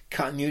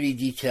 Continuity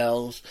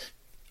details,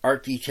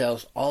 art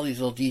details, all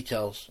these little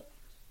details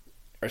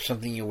are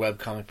something your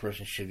webcomic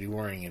person should be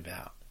worrying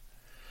about.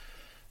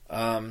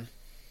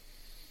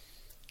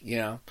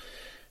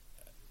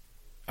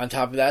 On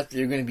top of that,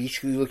 they're going to be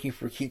basically looking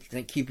for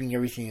keeping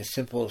everything as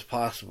simple as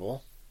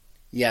possible.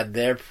 Yeah,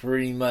 they're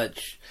pretty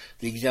much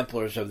the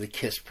exemplars of the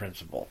KISS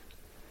principle.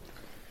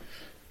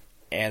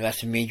 And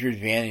that's a major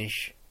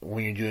advantage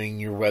when you're doing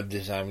your web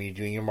design, when you're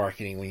doing your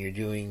marketing, when you're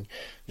doing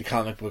the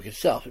comic book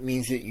itself. It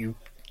means that you're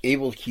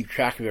able to keep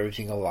track of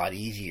everything a lot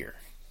easier.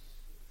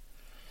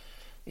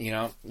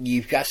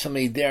 You've got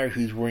somebody there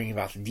who's worrying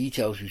about the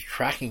details, who's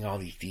tracking all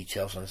these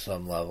details on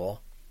some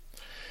level.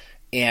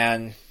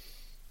 And,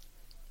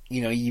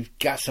 you've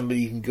got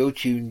somebody you can go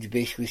to and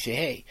basically say,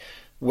 hey,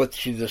 what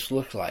should this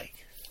look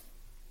like?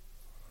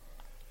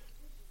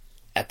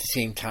 At the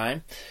same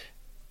time,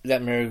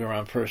 that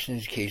merry-go-round person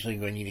is occasionally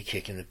going to need a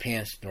kick in the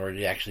pants in order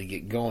to actually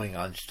get going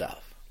on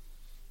stuff.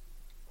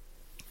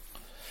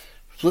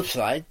 Flip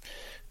side,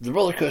 the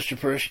roller coaster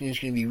person is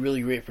going to be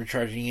really great for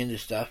charging into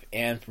stuff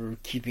and for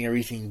keeping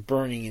everything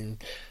burning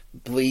and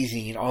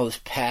blazing and all this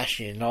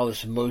passion and all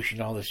this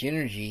emotion, all this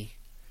energy.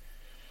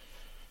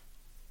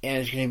 And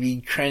is going to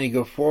be trying to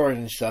go forward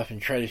and stuff and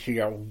try to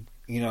figure out,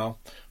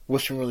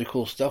 what's some really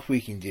cool stuff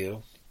we can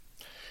do.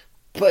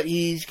 But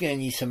he's going to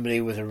need somebody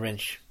with a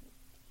wrench,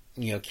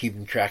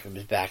 keeping track of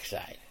his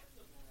backside.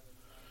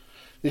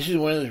 This is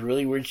one of those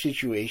really weird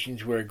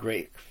situations where a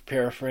great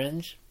pair of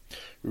friends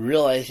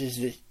realizes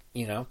that,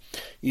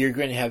 you're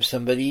going to have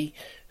somebody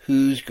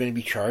who's going to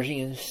be charging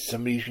and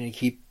somebody who's going to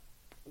keep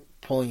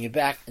pulling you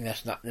back, and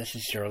that's not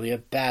necessarily a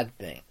bad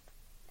thing,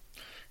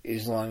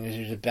 as long as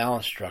there's a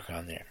balance struck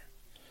on there.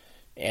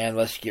 And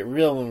let's get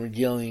real, when we're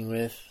dealing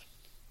with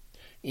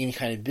any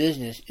kind of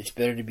business, it's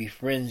better to be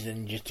friends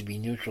than just to be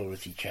neutral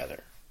with each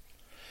other.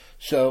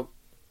 So,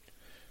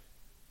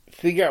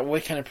 figure out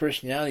what kind of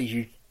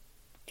personalities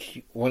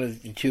one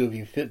of the two of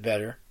you fit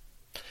better,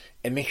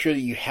 and make sure that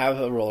you have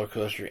a roller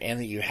coaster and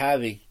that you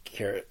have a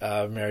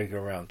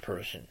merry-go-round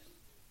person.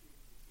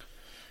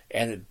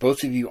 And that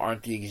both of you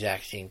aren't the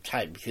exact same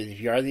type, because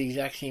if you are the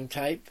exact same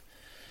type,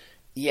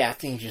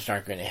 things just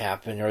aren't going to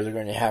happen, or they're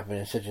going to happen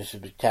in such a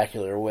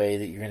spectacular way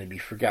that you're going to be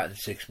forgotten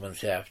 6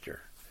 months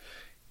after.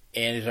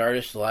 And as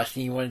artists, the last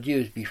thing you want to do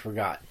is be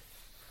forgotten.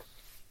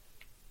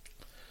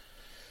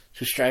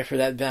 So strive for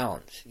that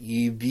balance.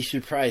 You'd be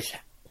surprised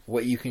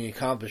what you can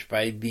accomplish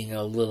by being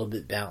a little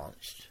bit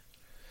balanced.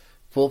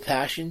 Full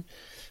passion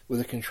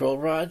with a control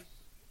rod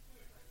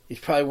is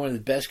probably one of the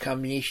best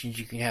combinations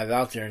you can have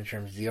out there in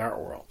terms of the art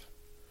world.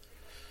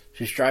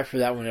 So strive for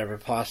that whenever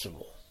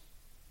possible.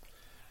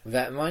 With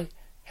that in mind,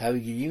 have a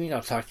good evening.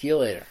 I'll talk to you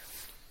later.